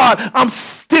 God, I'm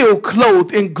still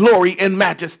clothed in glory and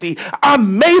majesty. I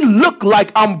may look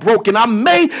like I'm broken. I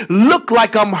may look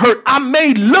like I'm hurt. I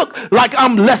may look like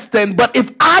I'm less than, but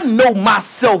if I know my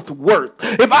self-worth,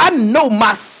 if I know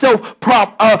my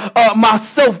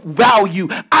self-value,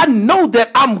 I know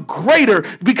that I'm greater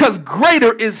because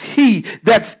greater is he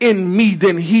that's in me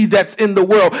than he that's in the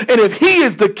world. And if he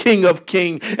is the King of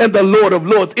kings and the Lord of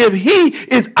lords, if he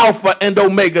is Alpha and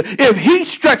Omega, if he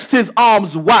stretched his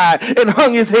arms wide and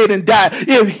hung his head and died,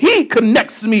 if he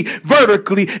connects me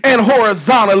vertically and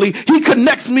horizontally, he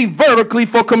connects me vertically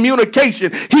for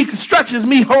communication. He stretches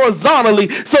me horizontally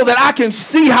so that I can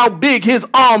see how big his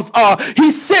arms are.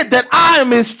 He said that I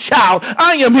am his child.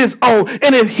 I am his own.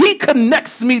 And if he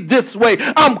connects me this way,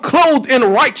 I'm clothed in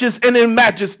righteousness and in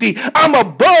majesty. I'm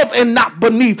above and not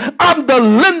beneath. I'm the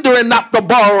lender and not the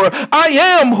borrower. I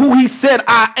am who he said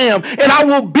I am, and I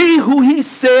will be who he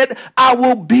said I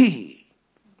will be.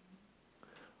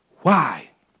 Why?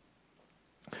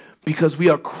 Because we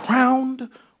are crowned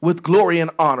with glory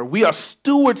and honor. We are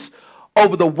stewards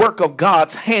over the work of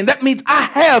God's hand. That means I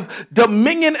have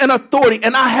dominion and authority,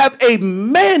 and I have a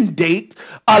mandate,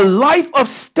 a life of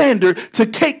standard to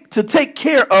take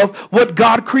care of what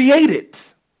God created.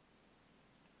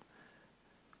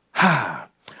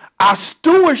 Our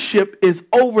stewardship is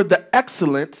over the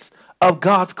excellence of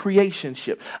God's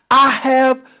creationship. I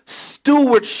have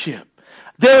stewardship.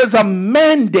 There is a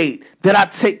mandate that I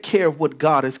take care of what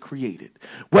God has created.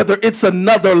 Whether it's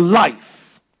another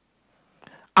life,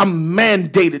 I'm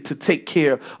mandated to take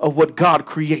care of what God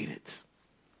created.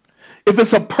 If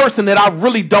it's a person that I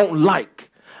really don't like,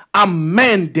 I'm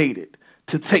mandated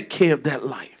to take care of that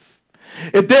life.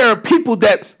 If there are people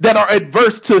that are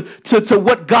adverse to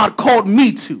what God called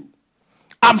me to,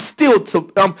 I'm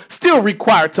still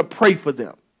required to pray for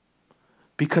them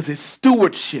because it's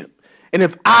stewardship. And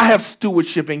if I have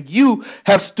stewardship and you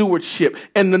have stewardship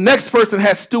and the next person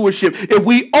has stewardship, if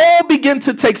we all begin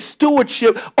to take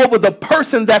stewardship over the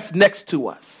person that's next to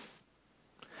us,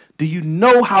 do you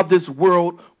know how this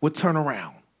world would turn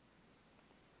around?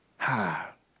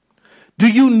 Do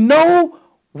you know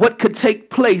what could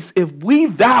take place if we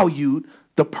valued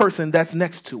the person that's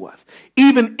next to us,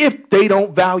 even if they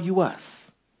don't value us?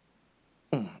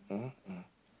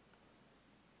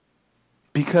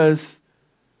 Because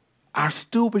our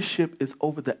stewardship is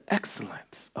over the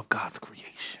excellence of God's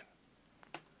creation.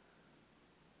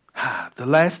 The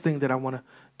last thing that I want to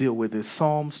deal with is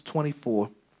Psalms 24,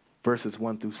 verses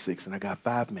 1 through 6, and I got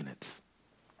 5 minutes.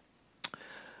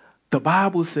 The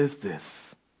Bible says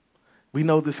this, We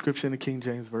know the scripture in the King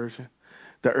James Version.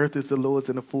 The earth is the Lord's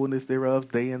and the fullness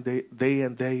thereof, they and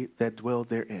they that dwell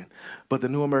therein. But the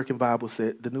New American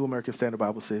Standard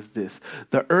Bible says this: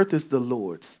 the earth is the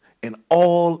Lord's and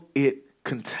all it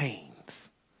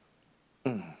contains.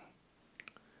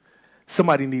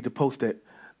 Somebody need to post that.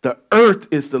 The earth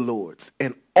is the Lord's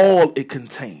and all it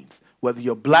contains. Whether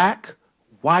you're black,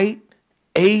 white,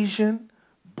 Asian,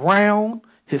 brown,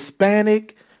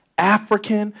 Hispanic,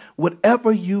 African,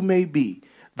 whatever you may be.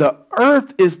 The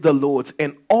earth is the Lord's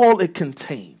and all it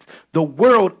contains. The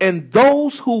world and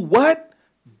those who what?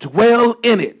 Dwell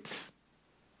in it.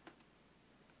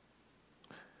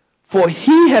 For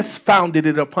he has founded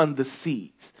it upon the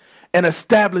seas and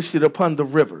established it upon the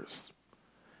rivers.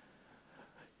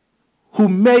 Who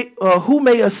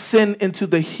may ascend into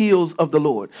the hills of the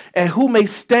Lord, and who may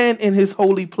stand in his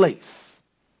holy place?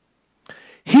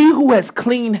 He who has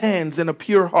clean hands and a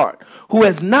pure heart, who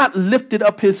has not lifted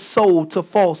up his soul to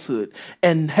falsehood,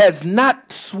 and has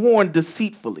not sworn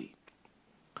deceitfully,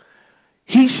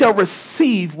 he shall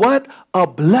receive what? A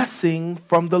blessing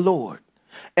from the Lord,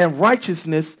 and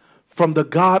righteousness from the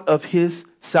God of his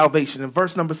salvation. And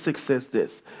verse number 6 says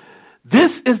this: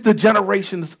 this is the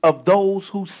generations of those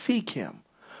who seek him,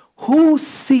 who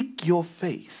seek your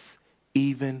face,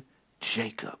 even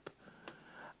Jacob.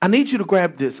 I need you to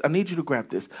grab this.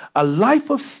 A life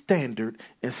of standard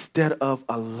instead of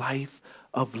a life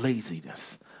of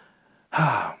laziness.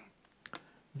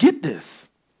 Get this: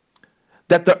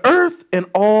 that the earth and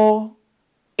all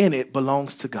in it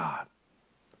belongs to God.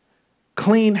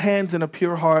 Clean hands and a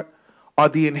pure heart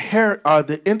are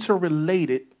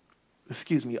interrelated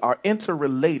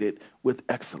with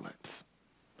excellence.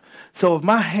 So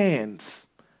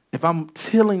if I'm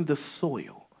tilling the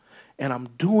soil and I'm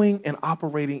doing and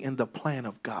operating in the plan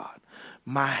of God,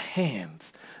 my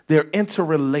hands, they're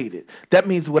interrelated. That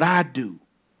means what I do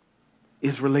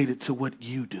is related to what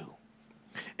you do.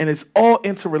 And it's all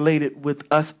interrelated with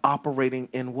us operating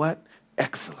in what?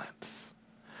 Excellence.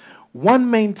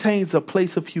 One maintains a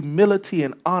place of humility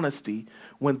and honesty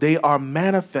when they are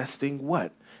manifesting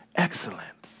what?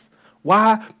 Excellence.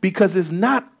 Why? Because it's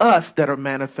not us that are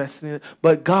manifesting it,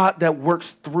 but God that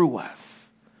works through us.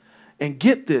 And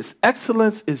get this,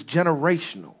 excellence is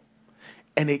generational,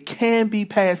 and it can be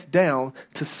passed down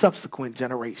to subsequent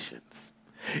generations.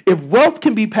 If wealth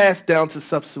can be passed down to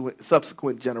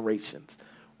subsequent generations,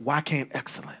 why can't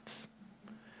excellence?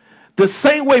 The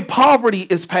same way poverty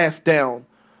is passed down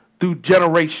through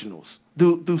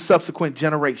through subsequent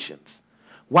generations,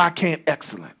 why can't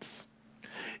excellence?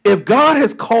 If God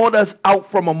has called us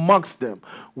out from amongst them,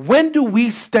 when do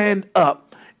we stand up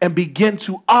and begin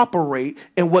to operate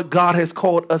in what God has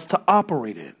called us to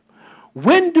operate in?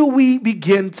 When do we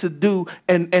begin to do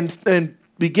and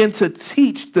begin to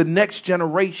teach the next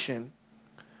generation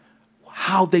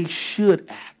how they should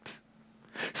act?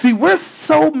 See, we're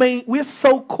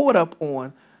so caught up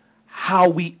on how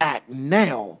we act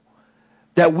now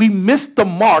that we miss the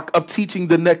mark of teaching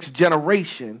the next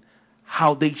generation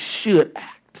how they should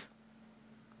act.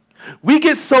 We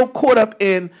get so caught up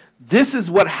in this is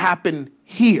what happened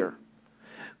here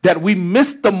that we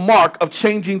miss the mark of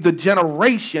changing the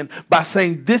generation by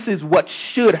saying this is what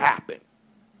should happen.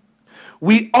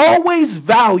 We always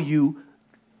value,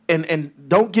 and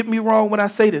don't get me wrong when I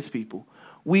say this, people,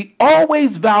 we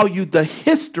always value the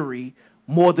history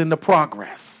more than the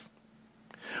progress.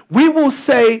 We will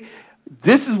say,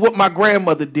 this is what my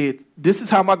grandmother did. This is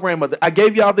how my grandmother, I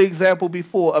gave y'all the example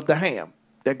before of the ham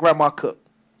that grandma cooked.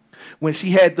 When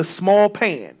she had the small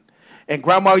pan, and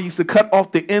grandma used to cut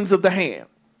off the ends of the ham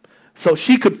so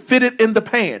she could fit it in the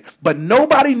pan. But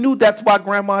nobody knew that's why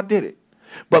grandma did it.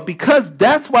 But because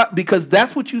that's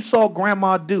what you saw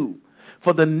grandma do,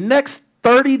 for the next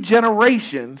 30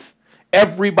 generations,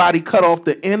 everybody cut off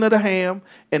the end of the ham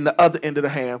and the other end of the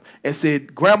ham and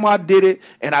said, grandma did it,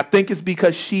 and I think it's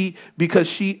because she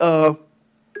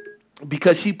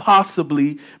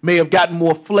possibly may have gotten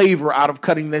more flavor out of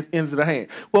cutting the ends of the ham.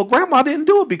 Well, grandma didn't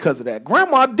do it because of that.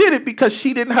 Grandma did it because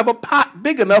she didn't have a pot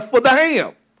big enough for the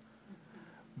ham.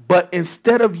 But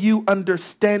instead of you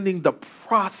understanding the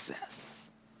process,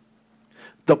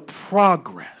 the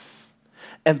progress,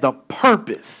 and the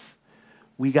purpose,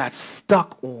 we got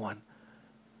stuck on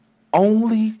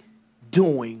only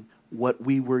doing what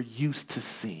we were used to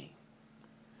seeing.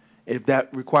 If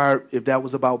that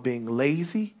was about being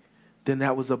lazy, then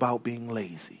that was about being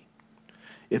lazy.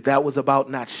 If that was about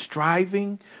not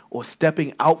striving or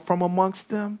stepping out from amongst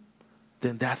them,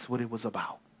 then that's what it was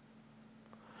about.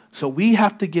 So we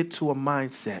have to get to a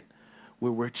mindset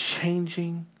where we're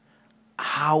changing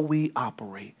how we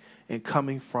operate and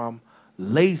coming from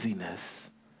laziness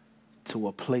to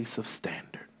a place of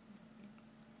standard.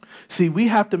 See, we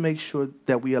have to make sure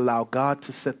that we allow God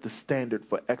to set the standard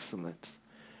for excellence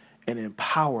and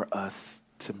empower us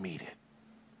to meet it.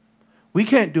 We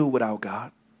can't do it without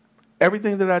God.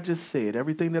 Everything that I just said,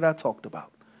 everything that I talked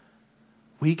about,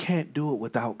 we can't do it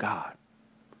without God.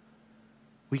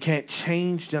 We can't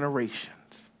change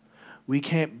generations. We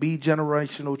can't be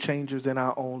generational changers in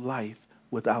our own life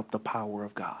without the power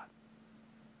of God.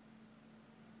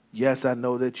 Yes, I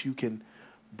know that you can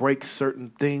break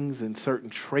certain things and certain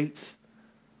traits,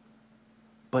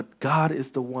 but God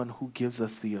is the one who gives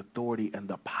us the authority and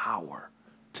the power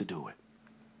to do it.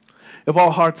 If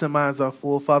all hearts and minds are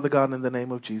full, Father God, in the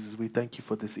name of Jesus, we thank you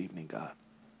for this evening, God.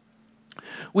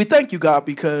 We thank you, God,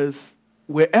 because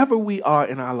wherever we are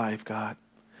in our life, God,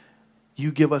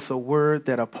 you give us a word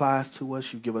that applies to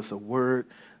us. You give us a word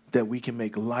that we can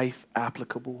make life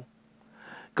applicable.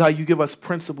 God, you give us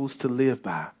principles to live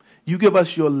by. You give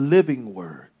us your living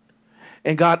word.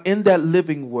 And God, in that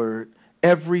living word,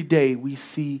 every day we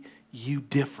see you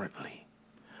differently.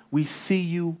 We see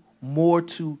you more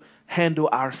to handle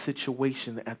our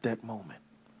situation at that moment.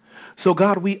 So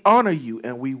God, we honor you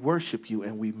and we worship you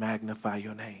and we magnify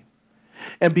your name.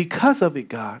 And because of it,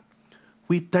 God,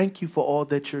 we thank you for all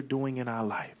that you're doing in our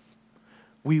life.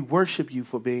 We worship you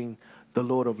for being the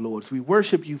Lord of Lords. We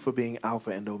worship you for being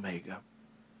Alpha and Omega.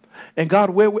 And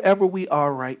God, wherever we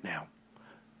are right now,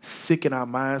 sick in our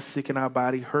minds, sick in our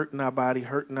body, hurting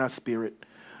our spirit,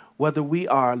 whether we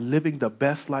are living the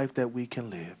best life that we can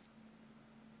live,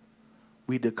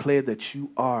 we declare that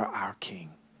you are our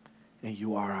King and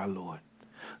you are our Lord.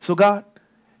 So God,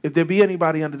 if there be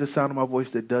anybody under the sound of my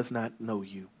voice that does not know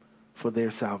you for their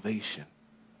salvation,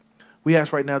 we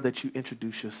ask right now that you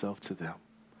introduce yourself to them.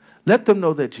 Let them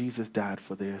know that Jesus died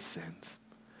for their sins.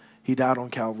 He died on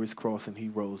Calvary's cross and he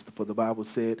rose. For the Bible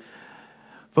said,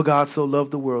 for God so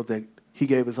loved the world that he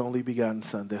gave his only begotten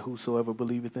Son, that whosoever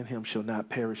believeth in him shall not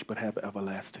perish but have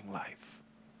everlasting life.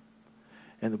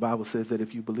 And the Bible says that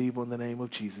if you believe on the name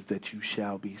of Jesus, that you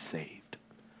shall be saved.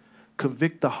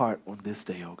 Convict the heart on this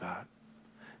day, oh God.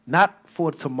 Not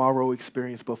for tomorrow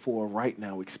experience, but for a right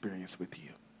now experience with you.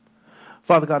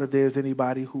 Father God, if there's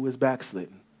anybody who is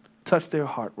backslidden, touch their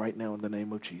heart right now in the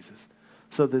name of Jesus,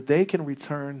 so that they can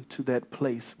return to that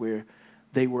place where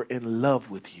they were in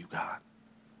love with you, God.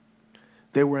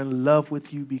 They were in love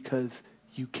with you because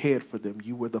you cared for them.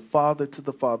 You were the father to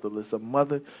the fatherless, a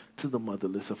mother to the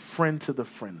motherless, a friend to the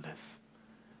friendless.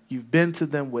 You've been to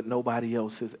them what nobody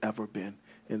else has ever been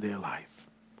in their life.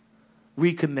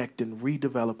 Reconnect and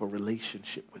redevelop a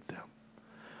relationship with them.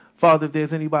 Father, if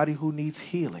there's anybody who needs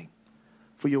healing,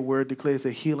 for your word declares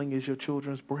that healing is your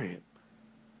children's bread.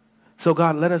 So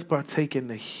God, let us partake in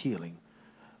the healing.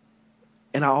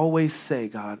 And I always say,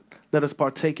 God, let us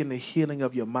partake in the healing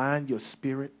of your mind, your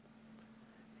spirit,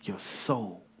 your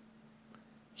soul,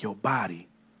 your body,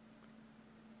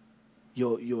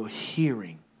 your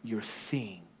hearing, your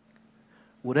seeing,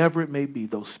 whatever it may be,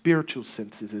 those spiritual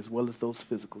senses as well as those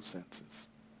physical senses.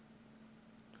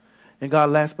 And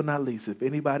God, last but not least, if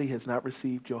anybody has not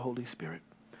received your Holy Spirit,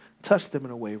 touch them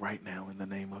in a way right now in the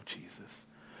name of Jesus.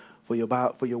 For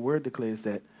your word declares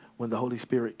that when the Holy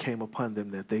Spirit came upon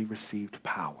them, that they received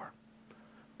power.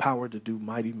 Power to do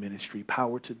mighty ministry,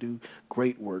 power to do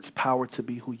great works, power to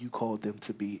be who you called them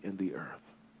to be in the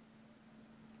earth.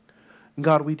 And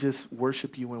God, we just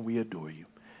worship you and we adore you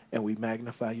and we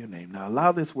magnify your name. Now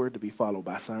allow this word to be followed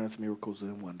by signs, miracles,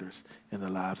 and wonders in the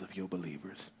lives of your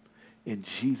believers. In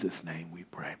Jesus' name we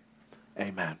pray.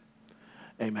 Amen.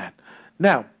 Amen.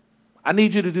 Now, I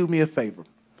need you to do me a favor.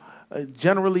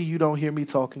 Generally, you don't hear me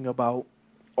talking about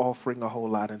offering a whole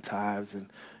lot in tithes and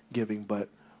giving, but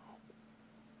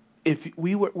if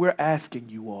we're asking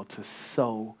you all to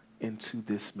sow into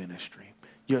this ministry.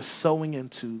 You're sowing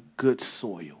into good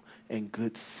soil and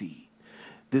good seed.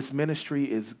 This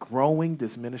ministry is growing.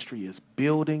 This ministry is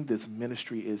building. This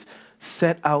ministry is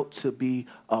set out to be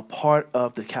a part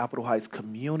of the Capitol Heights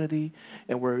community,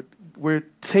 and we're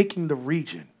taking the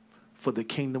region for the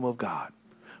kingdom of God.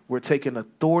 We're taking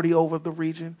authority over the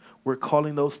region. We're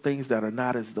calling those things that are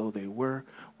not as though they were.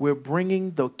 We're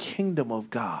bringing the kingdom of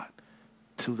God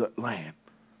to the land.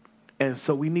 And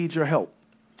so we need your help.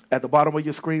 At the bottom of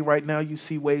your screen right now, you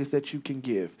see ways that you can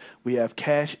give. We have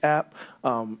Cash App,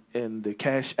 and the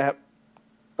Cash App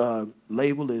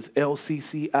label is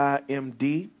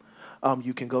LCCIMD.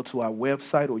 You can go to our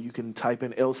website, or you can type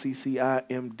in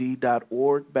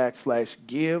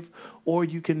lccimd.org/give, or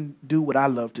you can do what I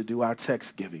love to do, our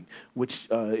text giving, which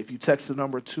if you text the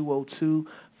number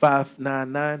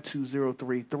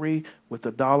 202-599-2033 with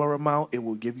a dollar amount, it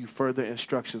will give you further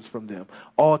instructions from them.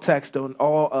 All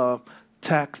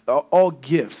all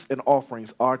gifts and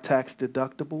offerings are tax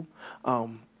deductible.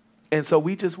 And so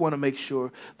we just want to make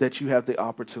sure that you have the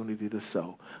opportunity to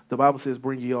sow. The Bible says,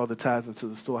 bring ye all the tithes into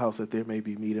the storehouse, that there may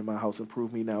be meat in my house, and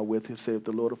prove me now with him, saith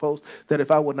the Lord of hosts, that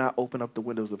if I will not open up the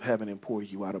windows of heaven and pour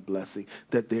you out a blessing,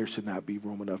 that there should not be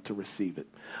room enough to receive it.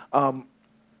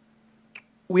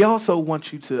 We also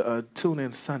want you to tune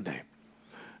in Sunday.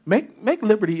 Make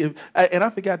Liberty, and I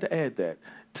forgot to add that,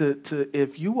 to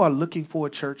if you are looking for a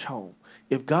church home,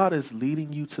 if God is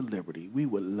leading you to Liberty, we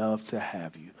would love to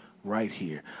have you right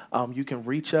here. You can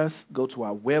reach us, go to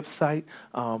our website.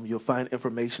 You'll find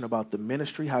information about the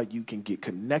ministry, how you can get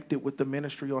connected with the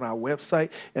ministry on our website.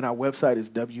 And our website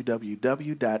is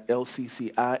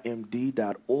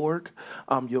www.lccimd.org.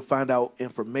 You'll find out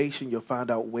information. You'll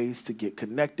find out ways to get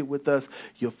connected with us.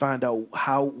 You'll find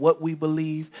out what we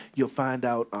believe. You'll find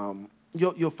out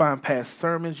You'll find past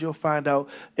sermons. You'll find out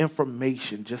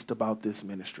information just about this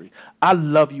ministry. I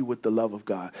love you with the love of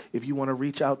God. If you want to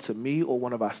reach out to me or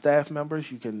one of our staff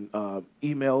members, you can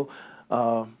email,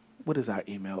 what is our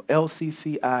email?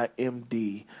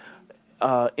 LCCIMD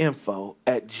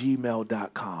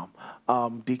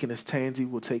info@gmail.com. Deaconess Tansy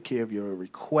will take care of your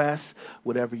requests,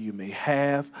 whatever you may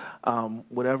have,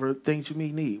 whatever things you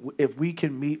may need. If we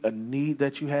can meet a need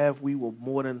that you have, we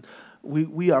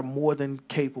are more than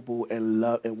capable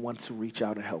and want to reach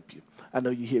out and help you. I know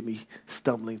you hear me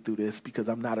stumbling through this because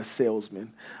I'm not a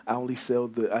salesman. I sell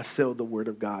the word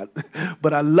of God.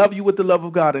 But I love you with the love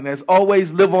of God. And as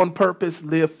always, live on purpose,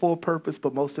 live for purpose,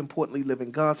 but most importantly, live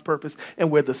in God's purpose. And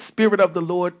where the Spirit of the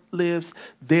Lord lives,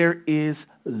 there is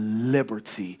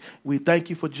liberty. We thank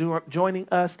you for joining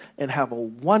us, and have a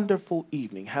wonderful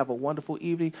evening. Have a wonderful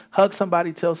evening. Hug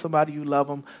somebody, tell somebody you love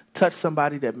them, touch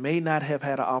somebody that may not have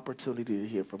had an opportunity to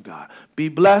hear from God. Be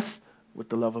blessed with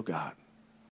the love of God.